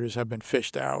top predators have been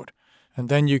fished out. And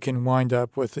then you can wind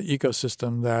up with an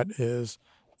ecosystem that is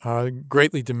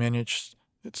greatly diminished.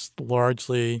 It's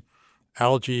largely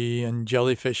algae and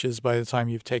jellyfishes by the time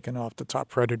you've taken off the top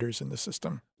predators in the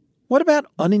system. What about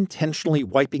unintentionally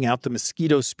wiping out the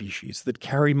mosquito species that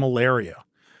carry malaria?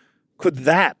 Could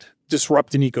that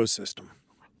disrupt an ecosystem?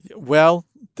 Well,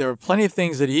 there are plenty of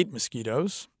things that eat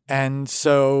mosquitoes, and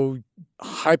so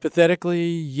hypothetically,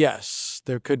 yes,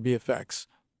 there could be effects.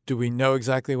 Do we know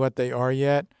exactly what they are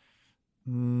yet?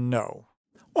 No.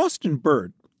 Austin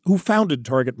Bird, who founded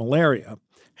Target Malaria,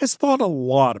 has thought a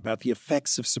lot about the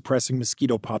effects of suppressing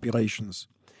mosquito populations.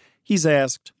 He's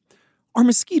asked, are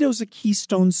mosquitoes a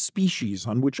keystone species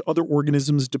on which other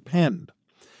organisms depend?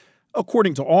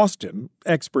 According to Austin,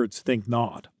 experts think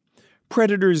not.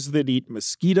 Predators that eat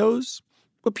mosquitoes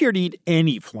appear to eat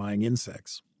any flying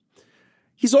insects.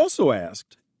 He's also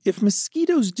asked, if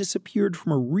mosquitoes disappeared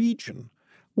from a region,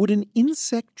 would an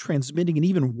insect transmitting an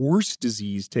even worse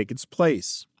disease take its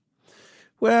place?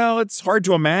 Well, it's hard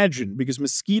to imagine because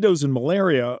mosquitoes and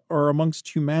malaria are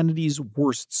amongst humanity's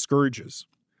worst scourges.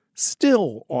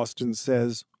 Still, Austin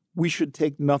says, we should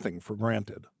take nothing for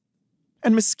granted.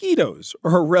 And mosquitoes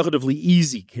are a relatively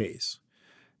easy case.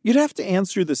 You'd have to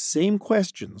answer the same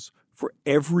questions for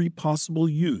every possible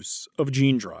use of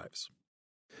gene drives.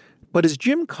 But as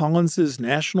Jim Collins'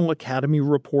 National Academy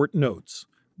report notes,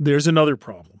 there's another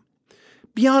problem.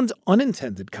 Beyond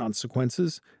unintended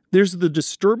consequences, there's the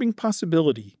disturbing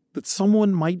possibility that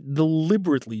someone might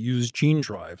deliberately use gene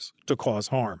drives to cause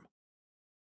harm.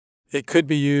 It could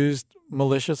be used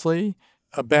maliciously.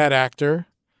 A bad actor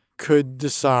could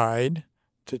decide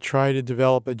to try to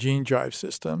develop a gene drive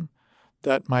system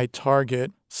that might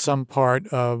target some part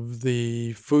of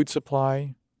the food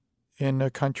supply in a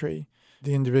country.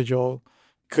 The individual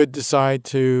could decide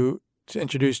to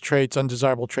introduce traits,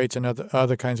 undesirable traits in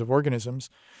other kinds of organisms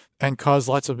and cause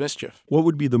lots of mischief. What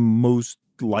would be the most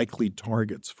likely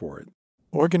targets for it?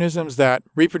 Organisms that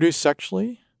reproduce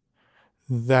sexually,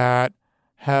 that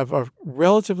have a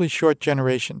relatively short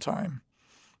generation time.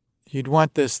 You'd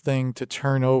want this thing to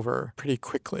turn over pretty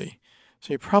quickly.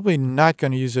 So you're probably not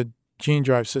going to use a gene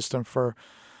drive system for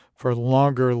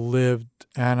longer-lived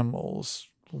animals,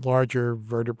 larger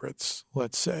vertebrates,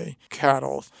 let's say,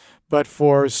 cattle. But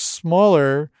for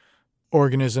smaller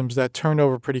organisms that turn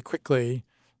over pretty quickly,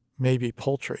 maybe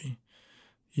poultry,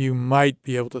 you might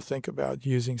be able to think about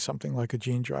using something like a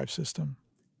gene drive system.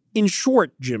 In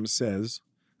short, Jim says,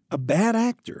 a bad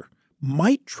actor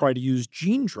might try to use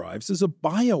gene drives as a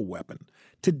bioweapon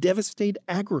to devastate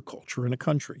agriculture in a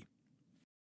country.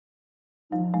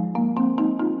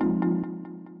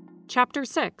 Chapter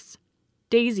 6.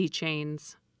 Daisy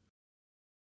Chains.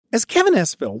 As Kevin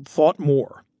Esveld thought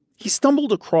more, he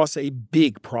stumbled across a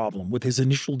big problem with his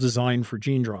initial design for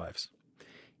gene drives.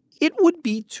 It would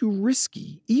be too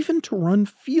risky even to run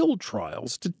field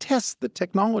trials to test the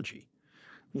technology.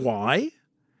 Why?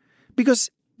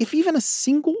 Because if even a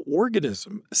single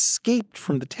organism escaped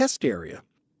from the test area,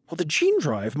 well, the gene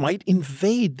drive might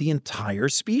invade the entire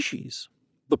species.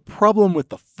 The problem with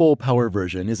the full power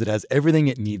version is it has everything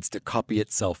it needs to copy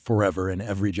itself forever in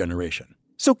every generation.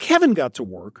 So Kevin got to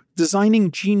work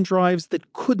designing gene drives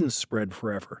that couldn't spread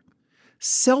forever.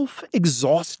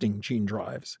 Self-exhausting gene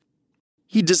drives.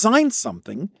 He designed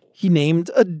something he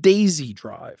named a daisy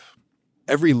drive.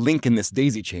 Every link in this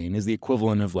daisy chain is the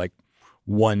equivalent of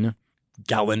 1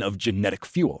 gallon of genetic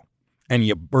fuel. And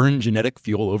you burn genetic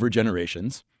fuel over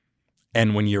generations,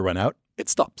 and when you run out, it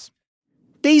stops.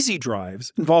 Daisy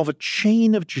drives involve a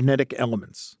chain of genetic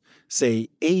elements, say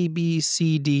A, B,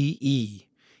 C, D, E,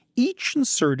 each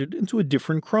inserted into a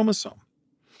different chromosome.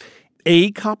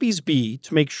 A copies B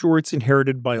to make sure it's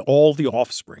inherited by all the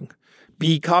offspring.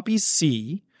 B copies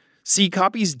C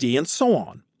copies D, and so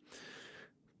on.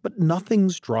 But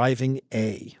nothing's driving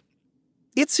A.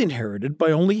 It's inherited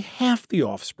by only half the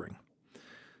offspring.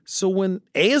 So when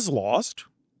A is lost,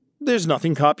 there's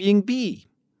nothing copying B.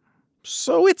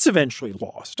 So it's eventually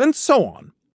lost, and so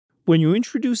on. When you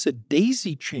introduce a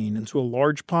daisy chain into a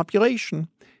large population,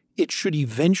 it should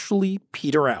eventually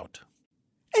peter out.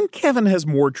 And Kevin has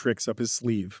more tricks up his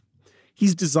sleeve.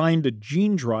 He's designed a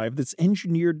gene drive that's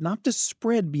engineered not to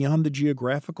spread beyond the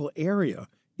geographical area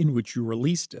in which you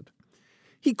released it.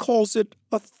 He calls it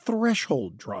a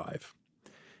threshold drive.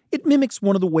 It mimics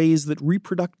one of the ways that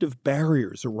reproductive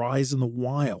barriers arise in the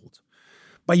wild,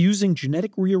 by using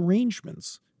genetic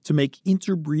rearrangements to make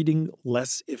interbreeding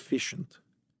less efficient.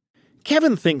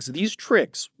 Kevin thinks these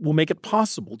tricks will make it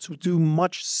possible to do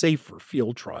much safer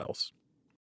field trials.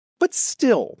 But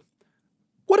still,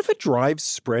 what if a drive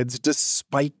spreads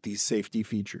despite these safety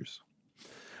features?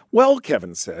 Well,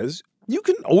 Kevin says, you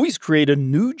can always create a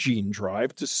new gene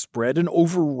drive to spread and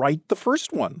overwrite the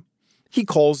first one. He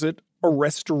calls it a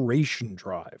restoration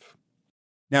drive.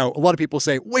 Now, a lot of people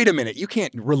say, wait a minute, you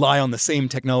can't rely on the same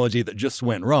technology that just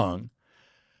went wrong.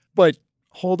 But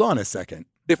hold on a second.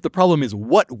 If the problem is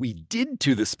what we did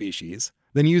to the species,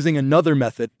 then using another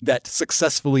method that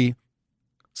successfully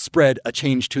spread a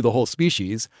change to the whole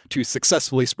species to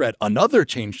successfully spread another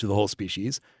change to the whole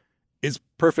species is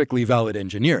perfectly valid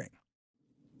engineering.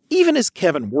 Even as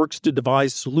Kevin works to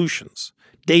devise solutions,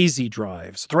 daisy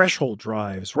drives, threshold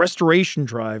drives, restoration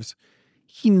drives,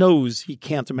 he knows he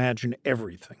can't imagine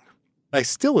everything. I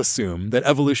still assume that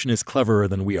evolution is cleverer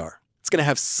than we are. It's going to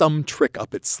have some trick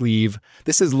up its sleeve.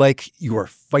 This is like you're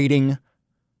fighting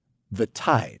the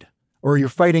tide, or you're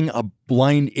fighting a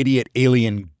blind idiot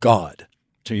alien god,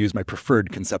 to use my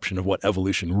preferred conception of what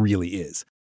evolution really is.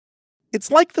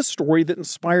 It's like the story that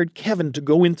inspired Kevin to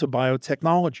go into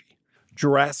biotechnology,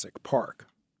 Jurassic Park.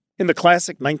 In the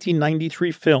classic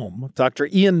 1993 film, Dr.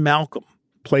 Ian Malcolm,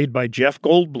 played by Jeff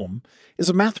Goldblum, is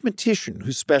a mathematician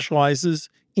who specializes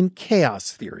in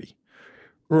chaos theory.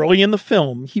 Early in the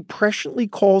film, he presciently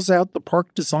calls out the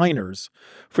park designers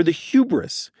for the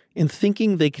hubris in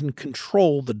thinking they can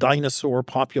control the dinosaur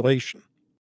population.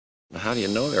 How do you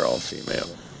know they're all female?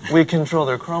 We control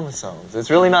their chromosomes. It's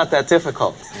really not that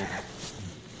difficult.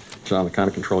 John, the kind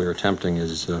of control you're attempting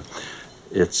is,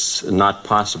 it's not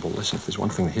possible. Listen, if there's one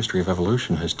thing the history of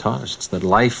evolution has taught us, it's that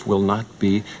life will not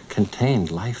be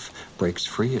contained. Life breaks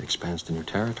free, it expands to new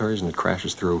territories, and it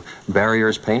crashes through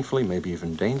barriers painfully, maybe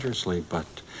even dangerously, but,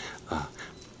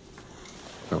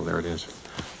 well, there it is.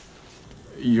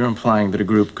 You're implying that a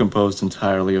group composed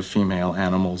entirely of female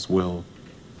animals will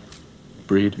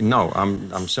breed? No,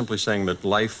 I'm simply saying that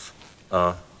life,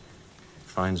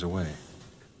 finds a way.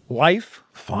 Life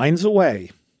finds a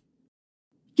way.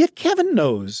 Yet Kevin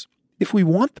knows if we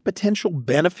want the potential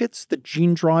benefits that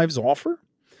gene drives offer,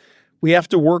 we have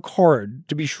to work hard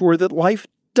to be sure that life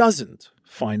doesn't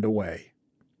find a way.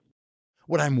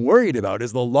 What I'm worried about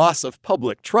is the loss of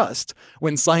public trust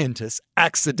when scientists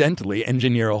accidentally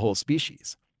engineer a whole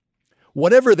species.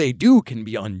 Whatever they do can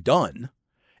be undone,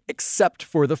 except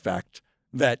for the fact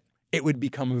that it would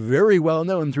become very well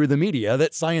known through the media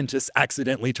that scientists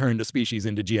accidentally turned a species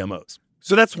into GMOs.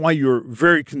 So that's why you're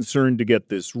very concerned to get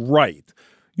this right.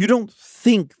 You don't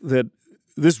think that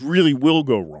this really will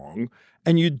go wrong,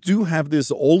 and you do have this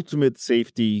ultimate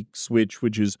safety switch,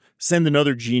 which is send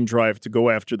another gene drive to go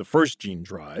after the first gene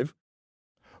drive.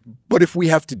 But if we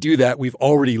have to do that, we've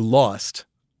already lost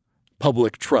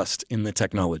public trust in the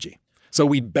technology. So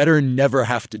we'd better never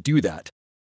have to do that.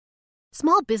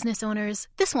 Small business owners,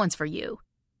 this one's for you.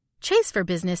 Chase for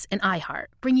Business and iHeart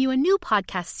bring you a new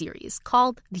podcast series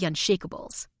called The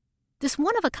Unshakables. This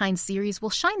one-of-a-kind series will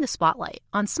shine the spotlight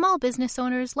on small business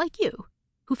owners like you,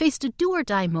 who faced a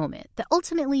do-or-die moment that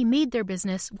ultimately made their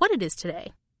business what it is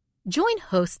today. Join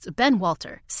hosts Ben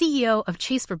Walter, CEO of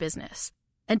Chase for Business,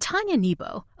 and Tanya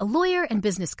Nebo, a lawyer and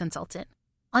business consultant,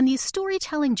 on these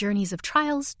storytelling journeys of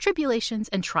trials, tribulations,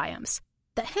 and triumphs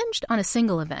that hinged on a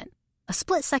single event, a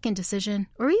split-second decision,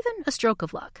 or even a stroke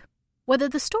of luck. Whether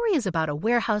the story is about a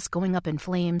warehouse going up in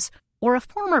flames or a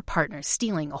former partner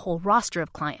stealing a whole roster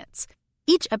of clients,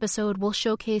 each episode will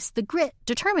showcase the grit,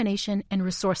 determination, and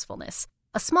resourcefulness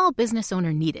a small business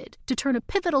owner needed to turn a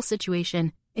pivotal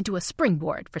situation into a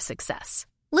springboard for success.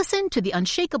 Listen to The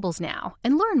Unshakables now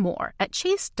and learn more at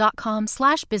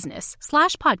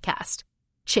chase.com/business/podcast.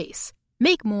 Chase,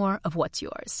 make more of what's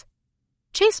yours.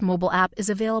 Chase mobile app is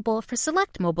available for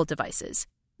select mobile devices.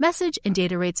 Message and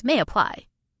data rates may apply.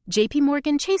 JP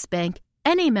Morgan Chase Bank,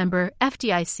 NA member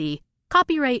FDIC,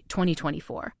 copyright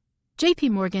 2024.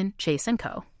 JP Morgan Chase &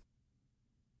 Co.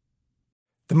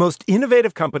 The most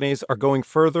innovative companies are going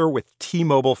further with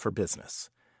T-Mobile for Business.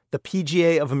 The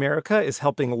PGA of America is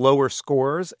helping lower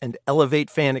scores and elevate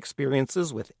fan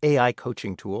experiences with AI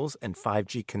coaching tools and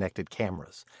 5G connected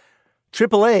cameras.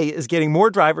 AAA is getting more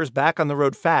drivers back on the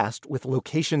road fast with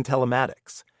location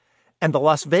telematics. And the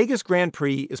Las Vegas Grand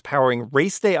Prix is powering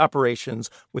race day operations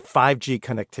with 5G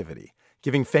connectivity,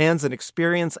 giving fans an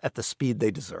experience at the speed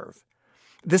they deserve.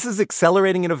 This is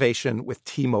accelerating innovation with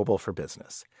T-Mobile for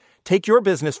Business. Take your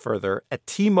business further at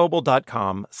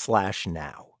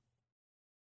T-Mobile.com/now.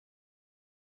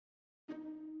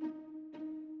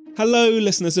 Hello,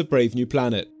 listeners of Brave New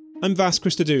Planet. I'm Vas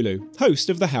Christodoulou, host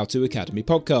of the How To Academy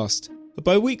podcast, a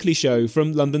bi-weekly show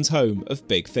from London's home of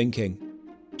big thinking.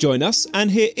 Join us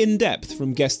and hear in-depth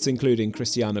from guests including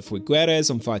Cristiana Figueres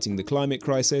on fighting the climate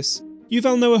crisis,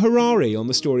 Yuval Noah Harari on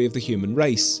the story of the human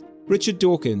race, Richard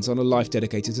Dawkins on a life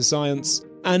dedicated to science,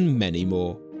 and many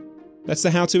more. That's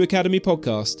the How To Academy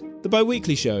podcast, the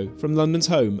bi-weekly show from London's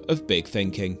home of big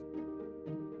thinking.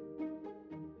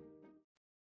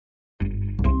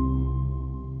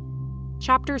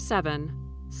 Chapter 7.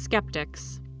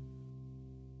 Skeptics.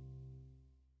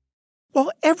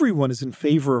 While everyone is in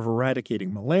favor of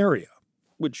eradicating malaria,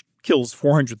 which kills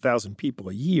 400,000 people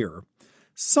a year,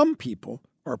 some people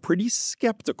are pretty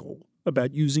skeptical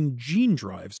about using gene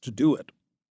drives to do it.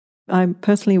 I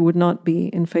personally would not be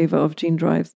in favor of gene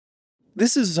drives.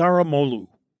 This is Zara Molu.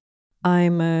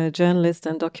 I'm a journalist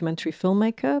and documentary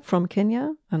filmmaker from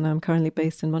Kenya, and I'm currently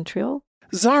based in Montreal.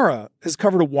 Zara has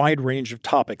covered a wide range of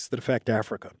topics that affect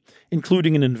Africa,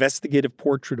 including an investigative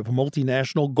portrait of a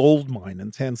multinational gold mine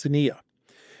in Tanzania.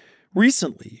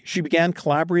 Recently, she began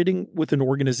collaborating with an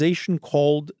organization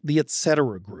called the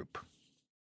Etc. Group.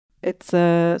 It's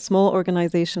a small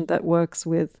organization that works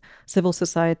with civil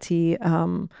society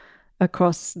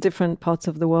across different parts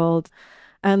of the world.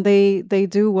 And they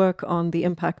do work on the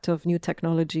impact of new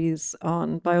technologies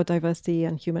on biodiversity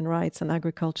and human rights and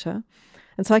agriculture.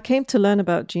 And so I came to learn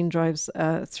about gene drives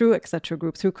through Etc.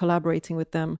 Group, through collaborating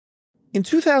with them. In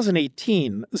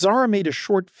 2018, Zara made a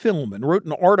short film and wrote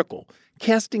an article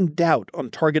casting doubt on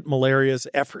Target Malaria's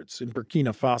efforts in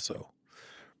Burkina Faso.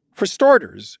 For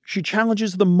starters, she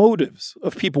challenges the motives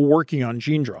of people working on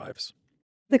gene drives.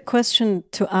 The question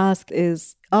to ask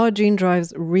is, are gene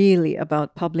drives really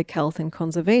about public health and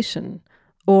conservation?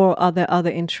 Or are there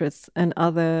other interests and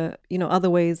other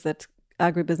ways that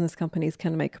agribusiness companies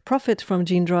can make a profit from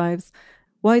gene drives?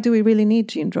 Why do we really need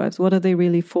gene drives? What are they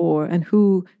really for? And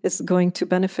who is going to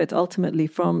benefit ultimately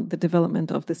from the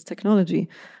development of this technology?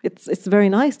 It's very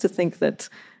nice to think that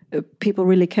people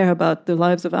really care about the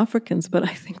lives of Africans, but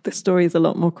I think the story is a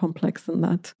lot more complex than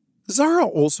that. Zara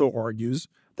also argues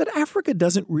that Africa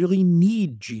doesn't really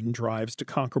need gene drives to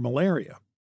conquer malaria.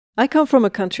 I come from a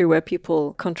country where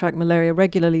people contract malaria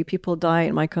regularly. People die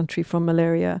in my country from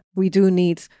malaria. We do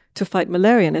need to fight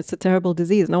malaria, and it's a terrible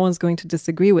disease. No one's going to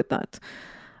disagree with that.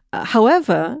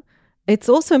 However, it's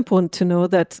also important to know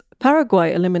that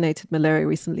Paraguay eliminated malaria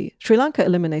recently. Sri Lanka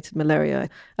eliminated malaria.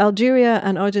 Algeria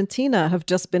and Argentina have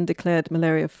just been declared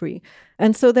malaria-free.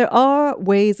 And so there are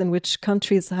ways in which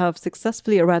countries have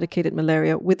successfully eradicated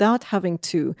malaria without having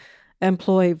to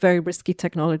employ very risky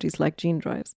technologies like gene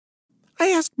drives. I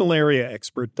asked malaria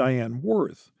expert Diane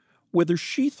Worth whether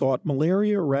she thought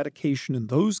malaria eradication in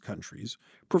those countries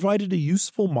provided a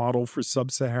useful model for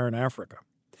sub-Saharan Africa.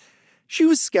 She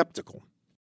was skeptical.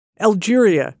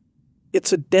 Algeria,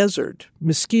 it's a desert.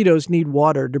 Mosquitoes need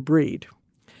water to breed.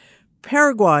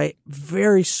 Paraguay,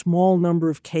 very small number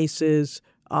of cases,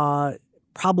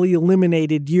 probably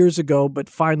eliminated years ago, but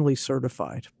finally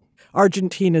certified.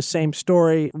 Argentina, same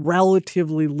story,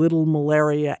 relatively little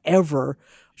malaria ever.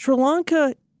 Sri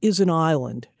Lanka is an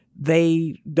island.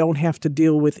 They don't have to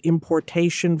deal with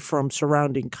importation from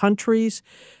surrounding countries.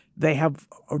 They have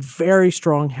a very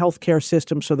strong healthcare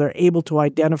system, so they're able to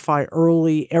identify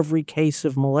early every case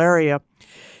of malaria.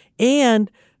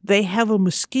 And they have a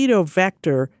mosquito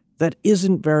vector that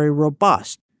isn't very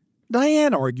robust.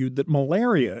 Diane argued that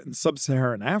malaria in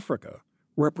sub-Saharan Africa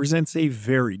represents a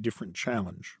very different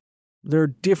challenge. There are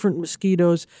different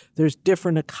mosquitoes, there's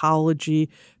different ecology,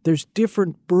 there's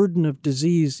different burden of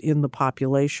disease in the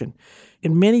population.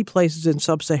 In many places in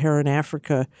sub-Saharan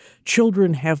Africa,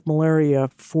 children have malaria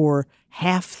for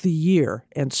half the year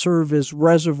and serve as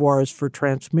reservoirs for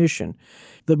transmission.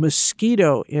 The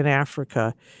mosquito in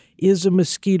Africa is a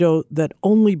mosquito that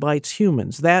only bites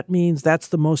humans. That means that's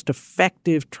the most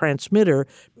effective transmitter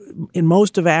in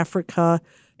most of Africa.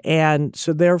 And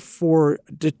so therefore,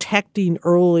 detecting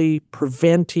early,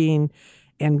 preventing,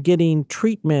 and getting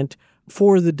treatment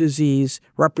for the disease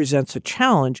represents a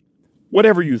challenge.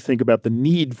 Whatever you think about the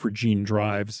need for gene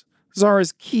drives,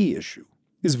 Zara's key issue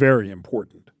is very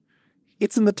important.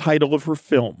 It's in the title of her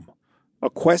film, A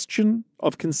Question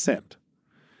of Consent.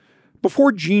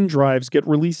 Before gene drives get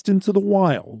released into the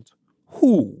wild,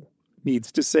 who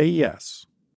needs to say yes?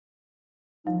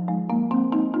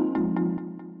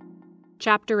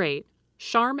 Chapter 8,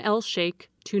 Sharm el-Sheikh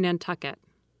to Nantucket.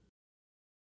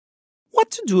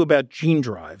 What to do about gene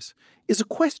drives is a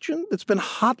question that's been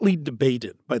hotly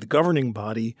debated by the governing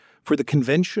body for the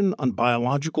Convention on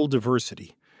Biological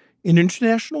Diversity, an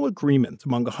international agreement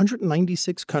among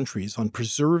 196 countries on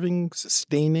preserving,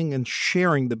 sustaining, and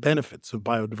sharing the benefits of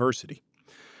biodiversity.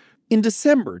 In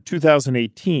December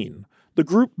 2018, the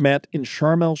group met in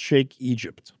Sharm el-Sheikh,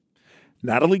 Egypt.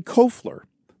 Natalie Kofler,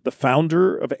 the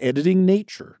founder of Editing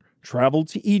Nature, traveled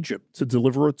to Egypt to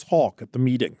deliver a talk at the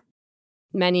meeting.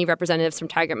 Many representatives from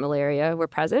target malaria were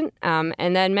present,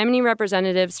 and then many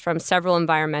representatives from several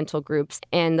environmental groups,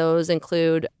 and those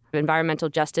include environmental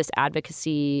justice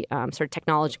advocacy, sort of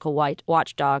technological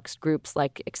watchdogs groups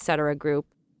like Etc. Group.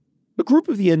 A group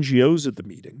of the NGOs at the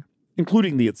meeting,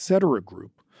 including the Etc.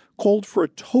 Group, called for a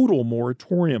total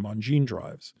moratorium on gene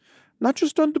drives, not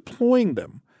just on deploying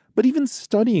them, but even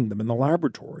studying them in the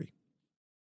laboratory.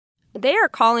 They are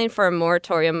calling for a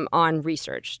moratorium on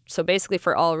research, so basically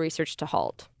for all research to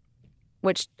halt,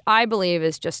 which I believe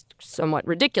is just somewhat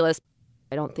ridiculous.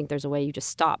 I don't think there's a way you just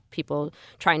stop people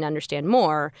trying to understand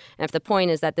more. And if the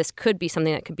point is that this could be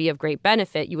something that could be of great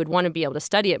benefit, you would want to be able to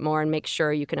study it more and make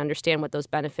sure you can understand what those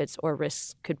benefits or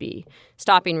risks could be.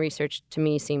 Stopping research, to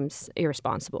me, seems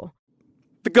irresponsible.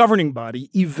 The governing body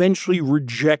eventually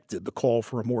rejected the call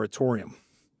for a moratorium.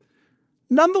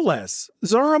 Nonetheless,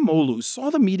 Zara Molu saw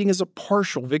the meeting as a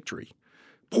partial victory,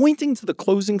 pointing to the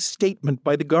closing statement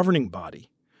by the governing body,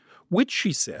 which,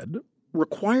 she said,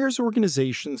 requires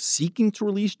organizations seeking to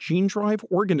release gene drive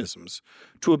organisms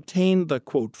to obtain the,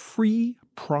 quote, free,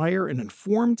 prior, and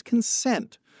informed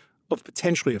consent of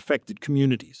potentially affected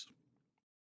communities.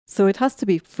 So it has to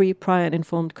be free, prior, and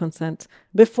informed consent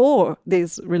before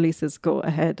these releases go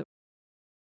ahead.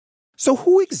 So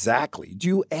who exactly do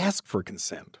you ask for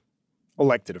consent?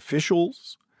 Elected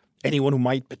officials? Anyone who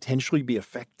might potentially be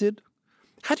affected?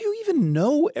 How do you even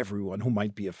know everyone who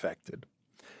might be affected?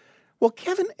 Well,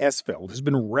 Kevin Esveld has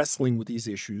been wrestling with these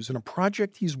issues in a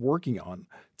project he's working on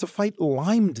to fight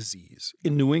Lyme disease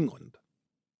in New England.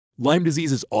 Lyme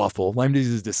disease is awful. Lyme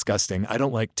disease is disgusting. I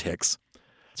don't like ticks.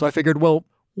 So I figured, well,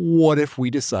 what if we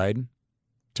decide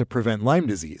to prevent Lyme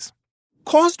disease?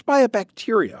 Caused by a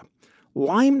bacteria,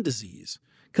 Lyme disease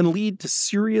can lead to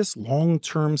serious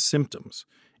long-term symptoms,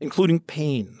 including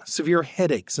pain, severe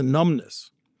headaches, and numbness.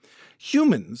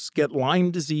 Humans get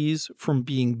Lyme disease from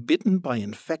being bitten by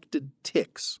infected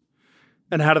ticks.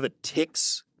 And how do the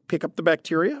ticks pick up the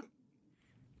bacteria?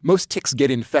 Most ticks get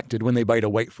infected when they bite a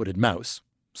white-footed mouse.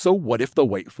 So what if the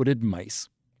white-footed mice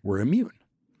were immune?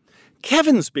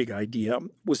 Kevin's big idea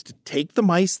was to take the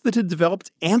mice that had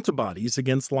developed antibodies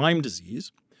against Lyme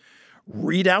disease,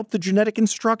 read out the genetic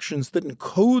instructions that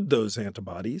encode those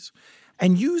antibodies,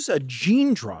 and use a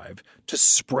gene drive to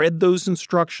spread those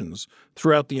instructions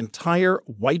throughout the entire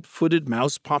white-footed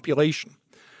mouse population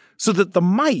so that the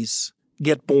mice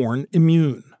get born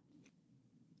immune.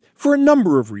 For a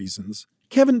number of reasons,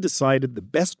 Kevin decided the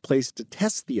best place to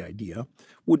test the idea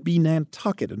would be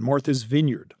Nantucket and Martha's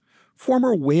Vineyard,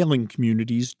 former whaling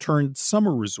communities turned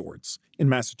summer resorts in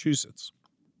Massachusetts.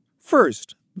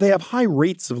 First, they have high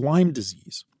rates of Lyme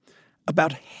disease.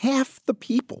 About half the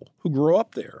people who grow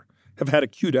up there have had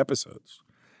acute episodes.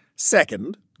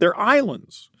 Second, they're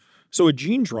islands, so a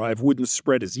gene drive wouldn't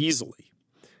spread as easily.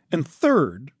 And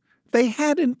third, they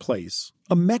had in place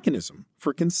a mechanism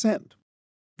for consent.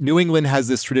 New England has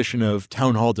this tradition of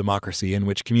town hall democracy in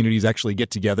which communities actually get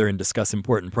together and discuss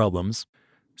important problems.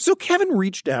 So Kevin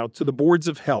reached out to the boards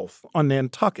of health on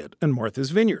Nantucket and Martha's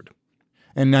Vineyard.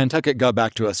 And Nantucket got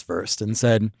back to us first and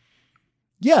said,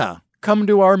 yeah, come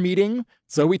to our meeting.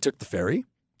 So we took the ferry,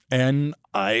 and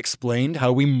I explained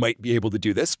how we might be able to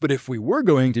do this, but if we were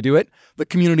going to do it, the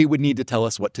community would need to tell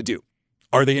us what to do.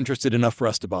 Are they interested enough for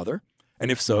us to bother?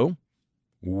 And if so,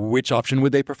 which option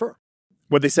would they prefer?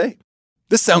 What'd they say?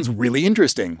 This sounds really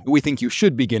interesting. We think you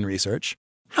should begin research.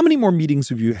 How many more meetings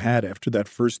have you had after that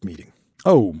first meeting?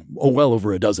 Oh, well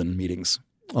over a dozen meetings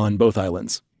on both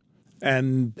islands.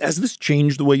 And has this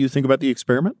changed the way you think about the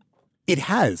experiment? It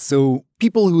has. So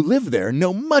people who live there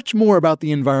know much more about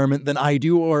the environment than I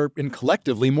do, or and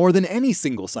collectively more than any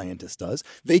single scientist does.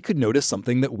 They could notice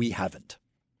something that we haven't.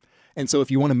 And so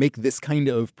if you want to make this kind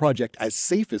of project as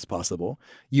safe as possible,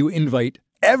 you invite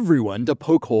everyone to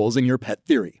poke holes in your pet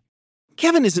theory.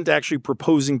 Kevin isn't actually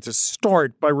proposing to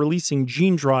start by releasing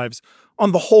gene drives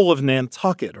on the whole of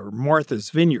Nantucket or Martha's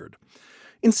Vineyard.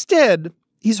 Instead,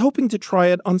 he's hoping to try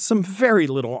it on some very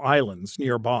little islands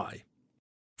nearby.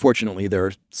 Fortunately, there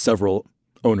are several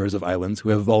owners of islands who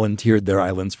have volunteered their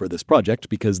islands for this project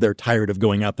because they're tired of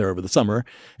going out there over the summer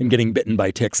and getting bitten by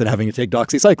ticks and having to take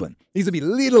doxycycline. These would be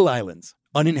little islands,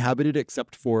 uninhabited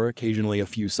except for occasionally a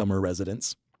few summer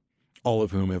residents, all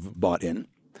of whom have bought in.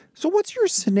 So what's your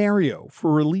scenario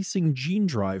for releasing gene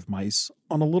drive mice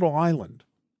on a little island?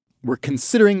 We're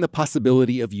considering the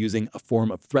possibility of using a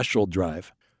form of threshold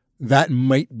drive. That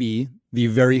might be the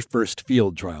very first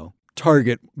field trial.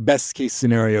 Target best case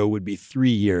scenario would be 3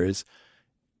 years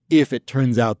if it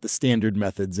turns out the standard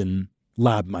methods in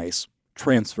lab mice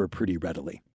transfer pretty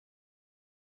readily.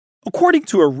 According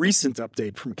to a recent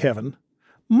update from Kevin,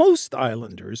 most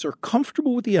islanders are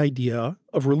comfortable with the idea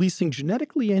of releasing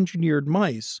genetically engineered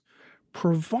mice,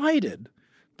 provided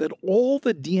that all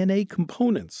the DNA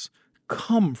components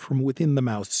come from within the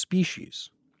mouse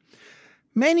species.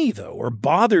 Many, though, are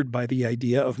bothered by the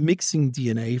idea of mixing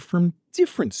DNA from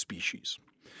different species,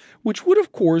 which would,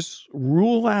 of course,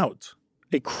 rule out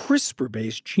a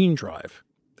CRISPR-based gene drive,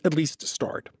 at least to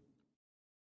start.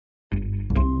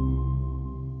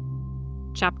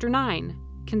 Chapter 9.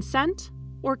 Consent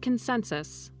or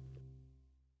Consensus?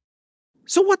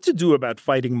 So what to do about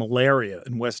fighting malaria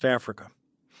in West Africa?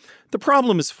 The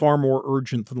problem is far more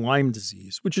urgent than Lyme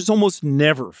disease, which is almost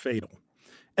never fatal.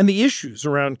 And the issues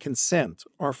around consent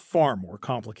are far more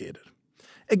complicated.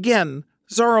 Again,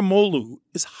 Zara Molu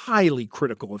is highly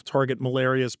critical of Target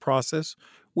Malaria's process,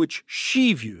 which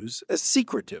she views as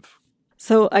secretive.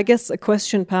 So I guess a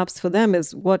question perhaps for them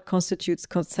is, what constitutes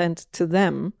consent to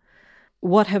them?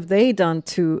 What have they done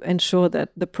to ensure that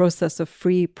the process of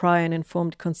free, prior, and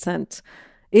informed consent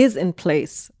is in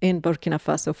place in Burkina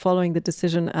Faso following the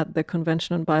decision at the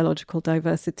Convention on Biological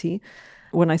Diversity?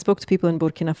 When I spoke to people in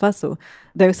Burkina Faso,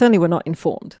 they certainly were not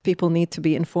informed. People need to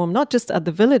be informed, not just at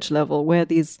the village level where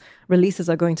these releases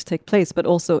are going to take place, but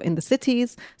also in the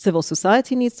cities. Civil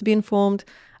society needs to be informed.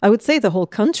 I would say the whole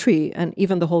country and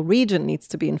even the whole region needs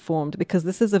to be informed, because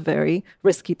this is a very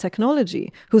risky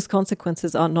technology whose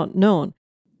consequences are not known.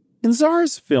 In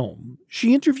Zara's film,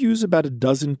 she interviews about a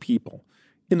dozen people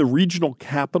in the regional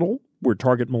capital, where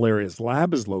Target Malaria's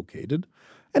lab is located,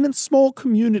 and in small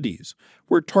communities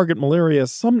where Target Malaria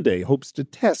someday hopes to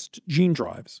test gene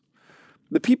drives.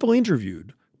 The people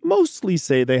interviewed mostly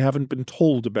say they haven't been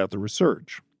told about the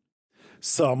research.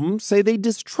 Some say they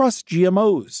distrust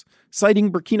GMOs, citing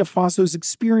Burkina Faso's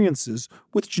experiences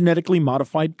with genetically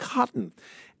modified cotton.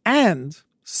 And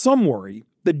some worry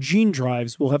that gene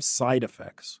drives will have side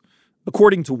effects.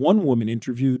 According to one woman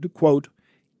interviewed, quote,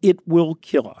 "It will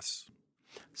kill us."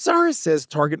 Zara says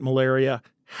Target Malaria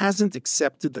hasn't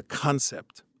accepted the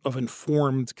concept of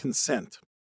informed consent.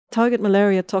 Target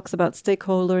Malaria talks about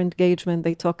stakeholder engagement,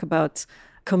 they talk about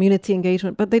community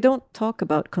engagement, but they don't talk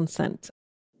about consent.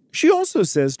 She also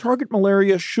says Target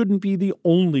Malaria shouldn't be the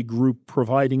only group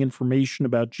providing information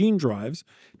about gene drives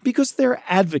because they're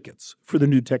advocates for the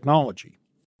new technology.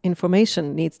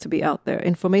 Information needs to be out there.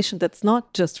 Information that's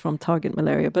not just from Target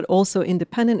Malaria, but also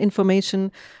independent information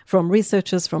from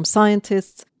researchers, from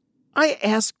scientists. I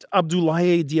asked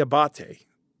Abdoulaye Diabate,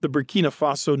 the Burkina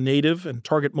Faso native and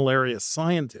Target Malaria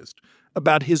scientist,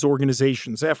 about his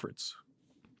organization's efforts.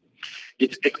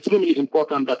 It's extremely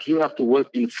important that you have to work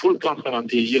in full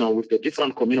transparency, with the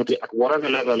different community at whatever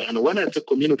level. And when I say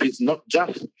community, it's not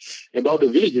just about the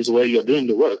villages where you're doing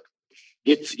the work.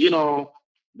 It's,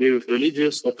 with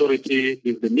religious authority,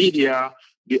 with the media,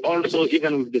 also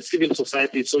even with the civil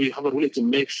society. So you have really to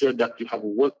make sure that you have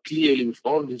worked clearly with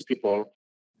all these people.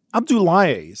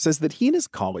 Abdoulaye says that he and his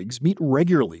colleagues meet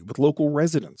regularly with local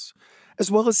residents, as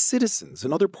well as citizens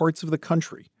in other parts of the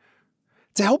country.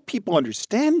 To help people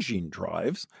understand gene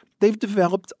drives, they've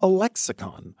developed a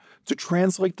lexicon to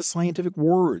translate the scientific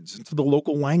words into the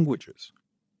local languages.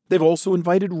 They've also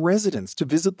invited residents to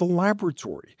visit the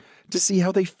laboratory to see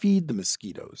how they feed the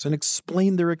mosquitoes and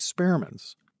explain their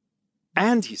experiments.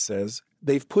 And, he says,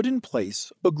 they've put in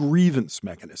place a grievance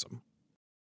mechanism.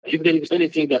 If there is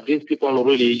anything that these people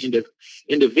really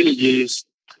in the villages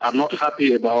are not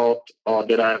happy about, or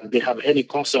they have any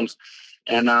concerns,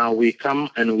 and we come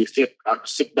and we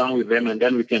sit down with them, and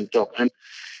then we can talk.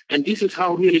 And this is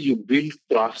how really you build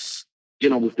trust,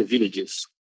 with the villages.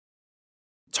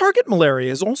 Target Malaria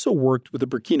has also worked with the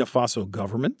Burkina Faso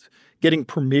government, getting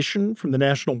permission from the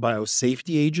National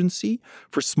Biosafety Agency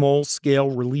for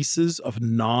small-scale releases of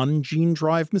non-gene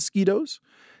drive mosquitoes,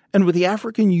 and with the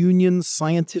African Union's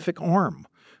scientific arm,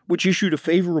 which issued a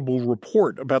favorable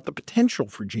report about the potential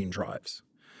for gene drives.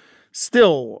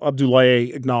 Still,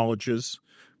 Abdoulaye acknowledges,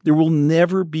 there will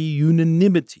never be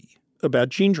unanimity about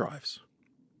gene drives.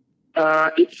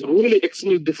 It's really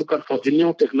extremely difficult for the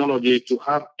new technology to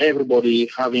have everybody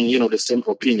having, the same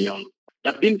opinion.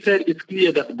 That being said, it's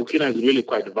clear that Burkina is really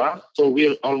quite vast. So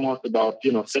we're almost about,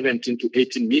 17 to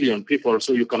 18 million people.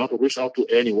 So you cannot reach out to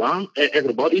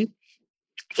everybody.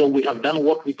 So we have done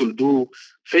what we could do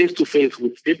face-to-face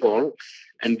with people.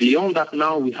 And beyond that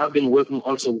now, we have been working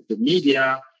also with the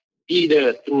media,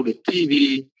 either through the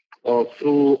TV or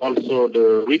through also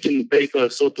the written paper,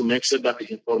 so to make sure that the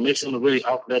information really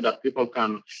out there that people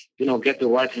can, get the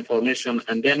right information.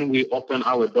 And then we open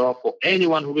our door for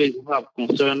anyone who really have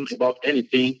concern about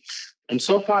anything. And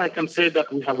so far, I can say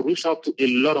that we have reached out to a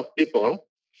lot of people.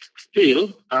 Still,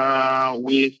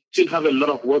 we still have a lot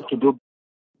of work to do.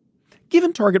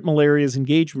 Given Target Malaria's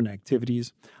engagement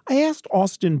activities, I asked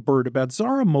Austin Burt about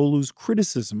Zara Molu's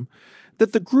criticism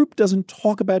that the group doesn't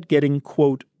talk about getting,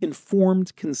 quote,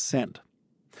 informed consent.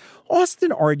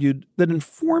 Austin argued that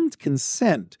informed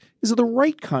consent is the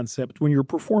right concept when you're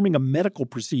performing a medical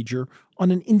procedure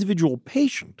on an individual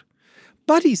patient.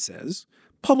 But, he says,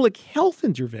 public health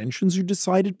interventions are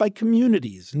decided by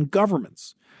communities and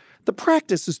governments. The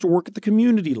practice is to work at the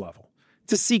community level,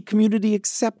 to seek community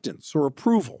acceptance or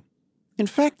approval. In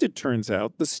fact, it turns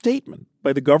out the statement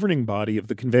by the governing body of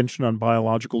the Convention on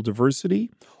Biological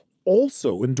Diversity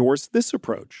also endorsed this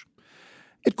approach.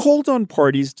 It called on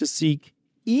parties to seek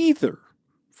either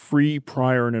free,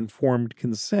 prior, and informed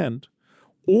consent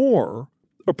or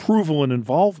approval and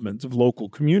involvement of local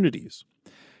communities.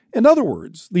 In other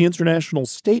words, the international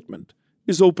statement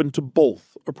is open to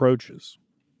both approaches.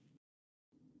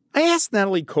 I asked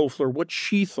Natalie Kofler what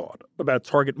she thought about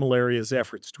Target Malaria's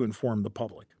efforts to inform the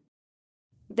public.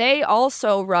 They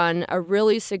also run a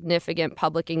really significant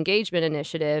public engagement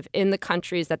initiative in the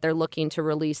countries that they're looking to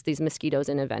release these mosquitoes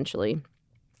in eventually.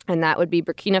 And that would be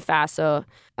Burkina Faso,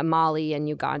 Mali, and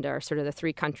Uganda are sort of the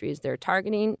three countries they're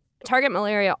targeting. Target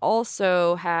Malaria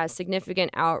also has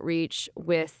significant outreach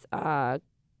with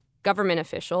government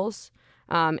officials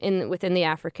within the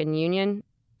African Union.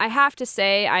 I have to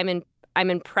say I'm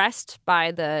impressed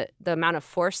by the amount of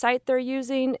foresight they're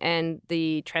using and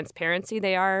the transparency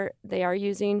they are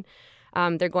using.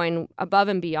 They're going above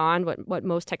and beyond what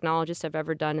most technologists have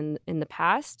ever done in the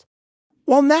past.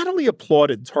 While Natalie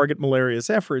applauded Target Malaria's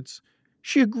efforts,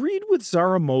 she agreed with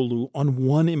Zara Molu on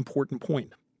one important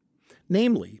point,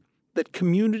 namely that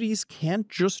communities can't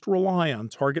just rely on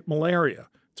Target Malaria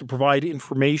to provide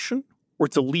information or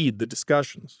to lead the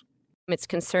discussions. It's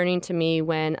concerning to me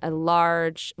when a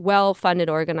large, well-funded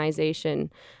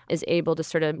organization is able to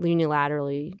sort of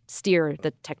unilaterally steer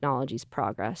the technology's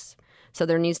progress. So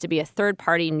there needs to be a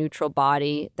third-party neutral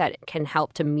body that can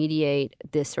help to mediate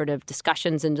this sort of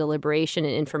discussions and deliberation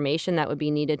and information that would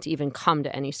be needed to even come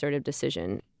to any sort of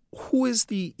decision. Who is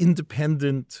the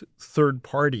independent third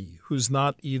party who's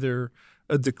not either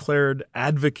a declared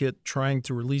advocate trying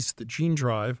to release the gene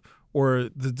drive or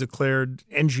the declared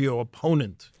NGO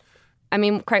opponent? I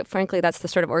mean, quite frankly, that's the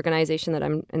sort of organization that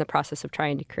I'm in the process of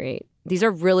trying to create. These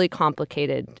are really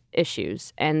complicated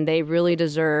issues, and they really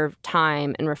deserve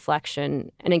time and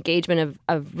reflection and engagement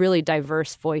of really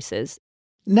diverse voices.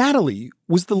 Natalie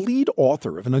was the lead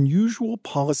author of an unusual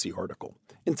policy article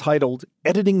entitled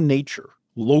Editing Nature,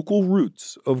 Local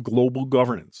Roots of Global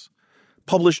Governance,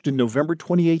 published in November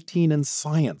 2018 in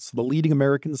Science, the leading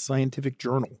American scientific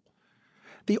journal.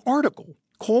 The article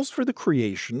calls for the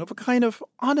creation of a kind of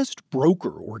honest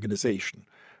broker organization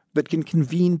that can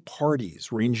convene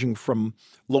parties ranging from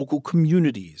local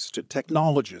communities to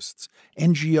technologists,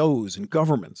 NGOs, and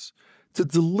governments to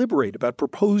deliberate about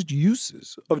proposed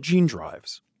uses of gene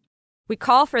drives. We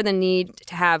call for the need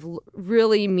to have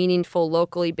really meaningful,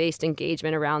 locally based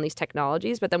engagement around these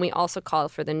technologies, but then we also call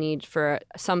for the need for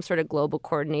some sort of global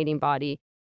coordinating body.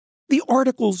 The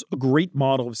article's a great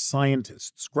model of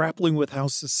scientists grappling with how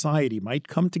society might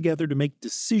come together to make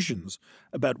decisions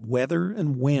about whether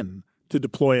and when to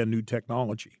deploy a new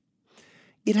technology.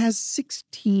 It has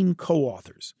 16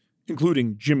 co-authors,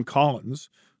 including Jim Collins,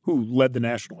 who led the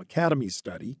National Academy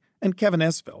study, and Kevin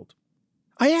Esveld.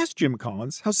 I asked Jim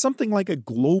Collins how something like a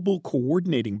global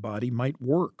coordinating body might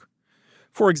work.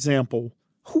 For example,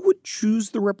 who would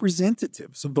choose the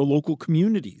representatives of the local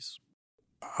communities?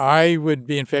 I would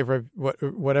be in favor of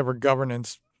whatever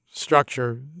governance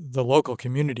structure the local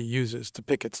community uses to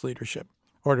pick its leadership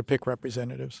or to pick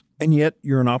representatives. And yet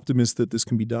you're an optimist that this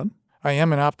can be done? I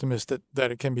am an optimist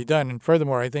that it can be done. And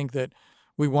furthermore, I think that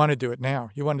we want to do it now.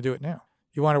 You want to do it now.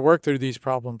 You want to work through these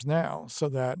problems now so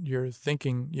that you're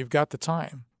thinking you've got the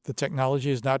time. The technology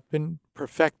has not been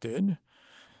perfected,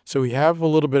 so we have a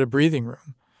little bit of breathing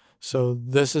room. So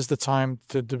this is the time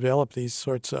to develop these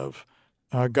sorts of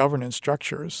governance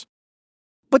structures.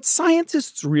 But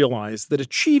scientists realize that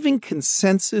achieving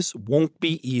consensus won't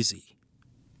be easy.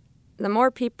 The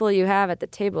more people you have at the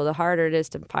table, the harder it is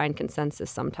to find consensus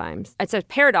sometimes. It's a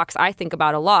paradox I think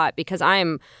about a lot because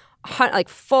I'm like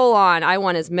full on, I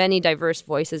want as many diverse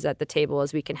voices at the table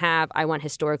as we can have. I want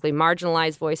historically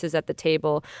marginalized voices at the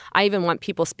table. I even want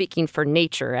people speaking for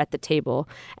nature at the table.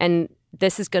 And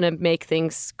this is going to make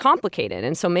things complicated.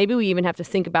 And so maybe we even have to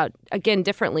think about, again,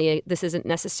 differently. This isn't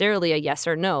necessarily a yes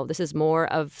or no. This is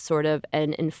more of sort of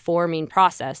an informing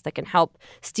process that can help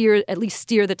at least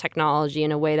steer the technology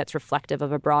in a way that's reflective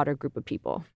of a broader group of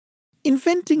people.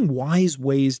 Inventing wise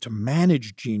ways to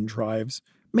manage gene drives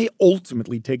may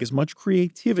ultimately take as much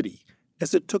creativity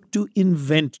as it took to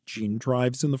invent gene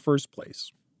drives in the first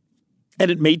place.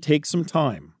 And it may take some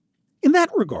time. In that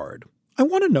regard, I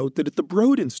want to note that at the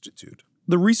Broad Institute,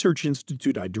 the research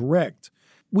institute I direct,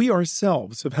 we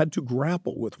ourselves have had to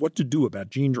grapple with what to do about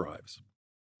gene drives.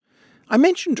 I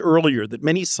mentioned earlier that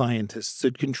many scientists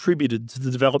had contributed to the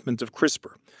development of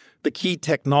CRISPR, the key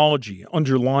technology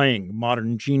underlying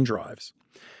modern gene drives.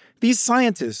 These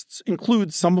scientists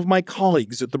include some of my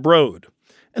colleagues at the Broad,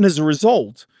 and as a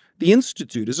result, the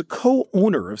Institute is a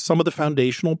co-owner of some of the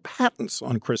foundational patents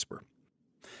on CRISPR.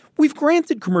 We've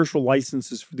granted commercial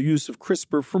licenses for the use of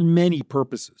CRISPR for many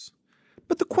purposes.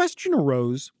 But the question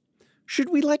arose, should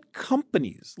we let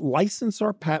companies license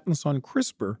our patents on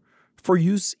CRISPR for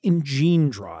use in gene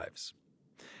drives?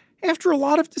 After a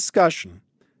lot of discussion,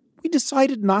 we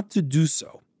decided not to do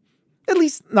so. At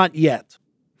least not yet.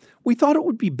 We thought it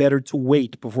would be better to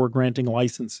wait before granting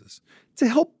licenses to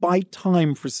help buy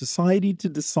time for society to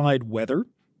decide whether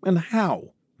and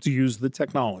how to use the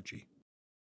technology.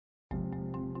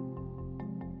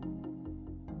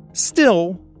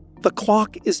 Still, the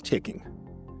clock is ticking.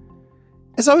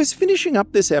 As I was finishing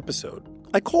up this episode,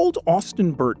 I called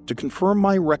Austin Burt to confirm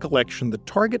my recollection that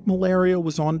Target Malaria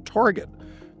was on target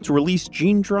to release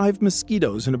gene drive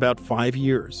mosquitoes in about 5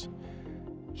 years.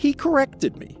 He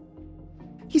corrected me.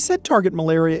 He said Target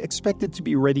Malaria expected to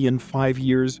be ready in 5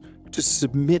 years to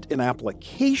submit an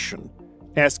application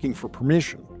asking for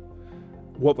permission.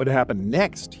 What would happen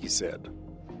next, he said?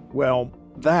 Well,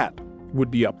 that would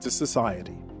be up to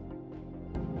society.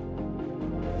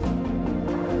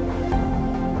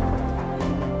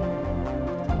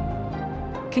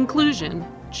 Conclusion: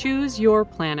 choose your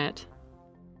planet.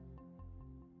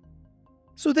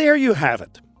 So there you have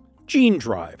it. Gene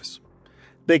drives.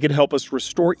 They could help us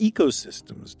restore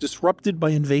ecosystems disrupted by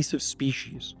invasive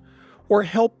species, or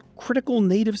help critical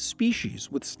native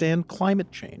species withstand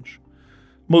climate change.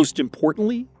 Most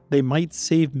importantly, they might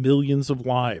save millions of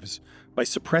lives by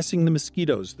suppressing the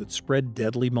mosquitoes that spread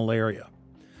deadly malaria.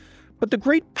 But the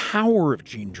great power of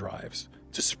gene drives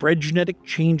to spread genetic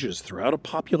changes throughout a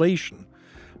population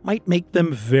might make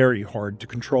them very hard to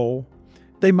control.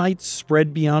 They might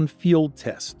spread beyond field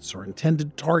tests or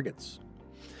intended targets.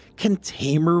 Can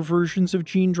tamer versions of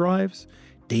gene drives,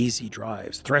 daisy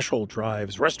drives, threshold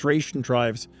drives, restoration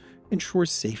drives, ensure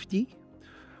safety?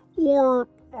 Or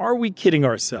are we kidding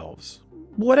ourselves?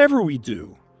 Whatever we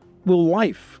do, will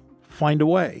life find a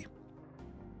way?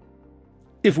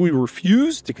 If we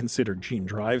refuse to consider gene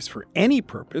drives for any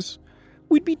purpose,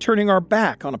 we'd be turning our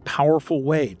back on a powerful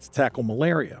way to tackle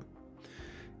malaria.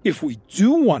 If we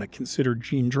do want to consider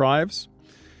gene drives,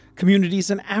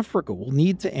 communities in Africa will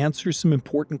need to answer some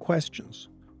important questions.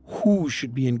 Who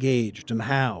should be engaged and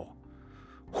how?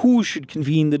 Who should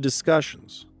convene the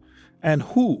discussions? And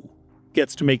who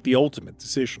gets to make the ultimate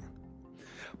decision?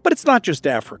 But it's not just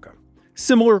Africa.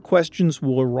 Similar questions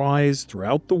will arise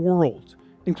throughout the world,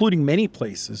 including many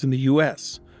places in the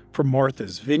U.S., from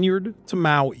Martha's Vineyard to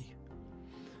Maui.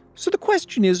 So the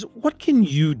question is, what can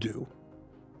you do?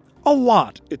 A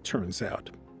lot, it turns out.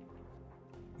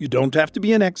 You don't have to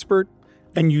be an expert,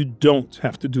 and you don't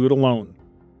have to do it alone.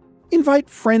 Invite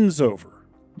friends over,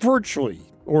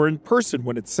 virtually or in person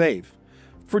when it's safe,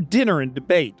 for dinner and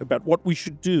debate about what we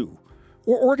should do,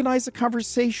 or organize a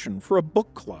conversation for a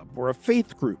book club or a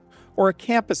faith group or a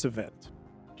campus event.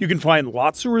 You can find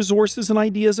lots of resources and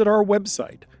ideas at our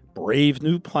website,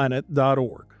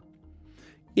 bravenewplanet.org.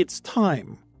 It's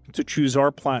time to choose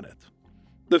our planet.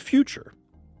 The future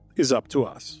is up to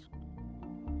us.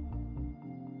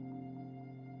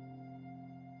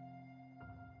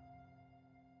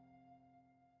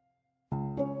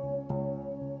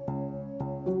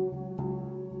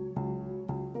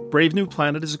 Brave New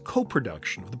Planet is a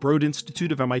co-production of the Broad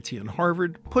Institute of MIT and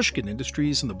Harvard, Pushkin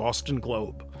Industries, and the Boston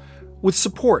Globe, with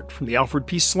support from the Alfred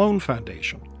P. Sloan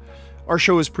Foundation. Our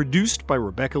show is produced by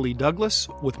Rebecca Lee Douglas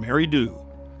with Mary Dew.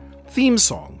 Theme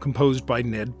song composed by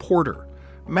Ned Porter.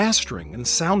 Mastering and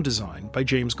sound design by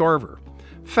James Garver.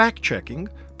 Fact-checking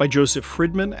by Joseph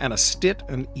Friedman, Anna Stitt,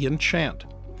 and Ian Chant.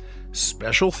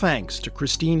 Special thanks to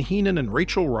Christine Heenan and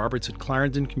Rachel Roberts at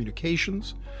Clarendon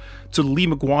Communications, to Lee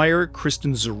McGuire,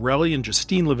 Kristen Zarelli, and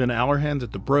Justine Levin-Allerhand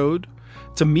at the Broad,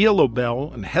 to Mia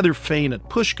Lobel and Heather Fain at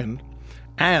Pushkin,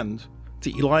 and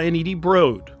to Eli and Edie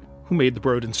Broad, who made the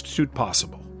Broad Institute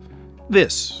possible.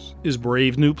 This is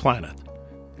Brave New Planet.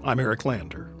 I'm Eric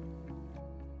Lander.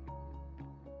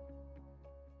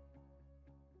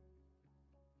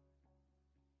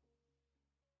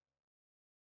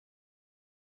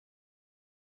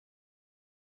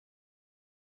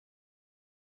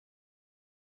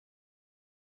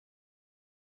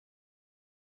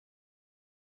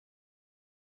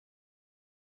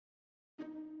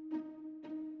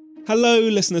 Hello,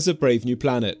 listeners of Brave New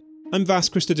Planet. I'm Vas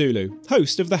Christodoulou,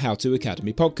 host of the How To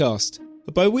Academy podcast,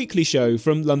 a bi-weekly show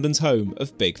from London's home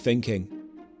of big thinking.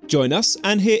 Join us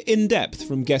and hear in-depth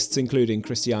from guests including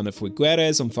Cristiana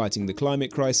Figueres on fighting the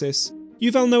climate crisis,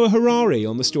 Yuval Noah Harari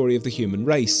on the story of the human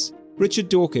race, Richard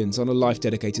Dawkins on a life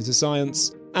dedicated to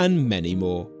science, and many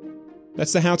more.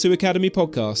 That's the How To Academy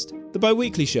podcast, the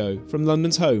bi-weekly show from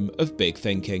London's home of big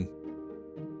thinking.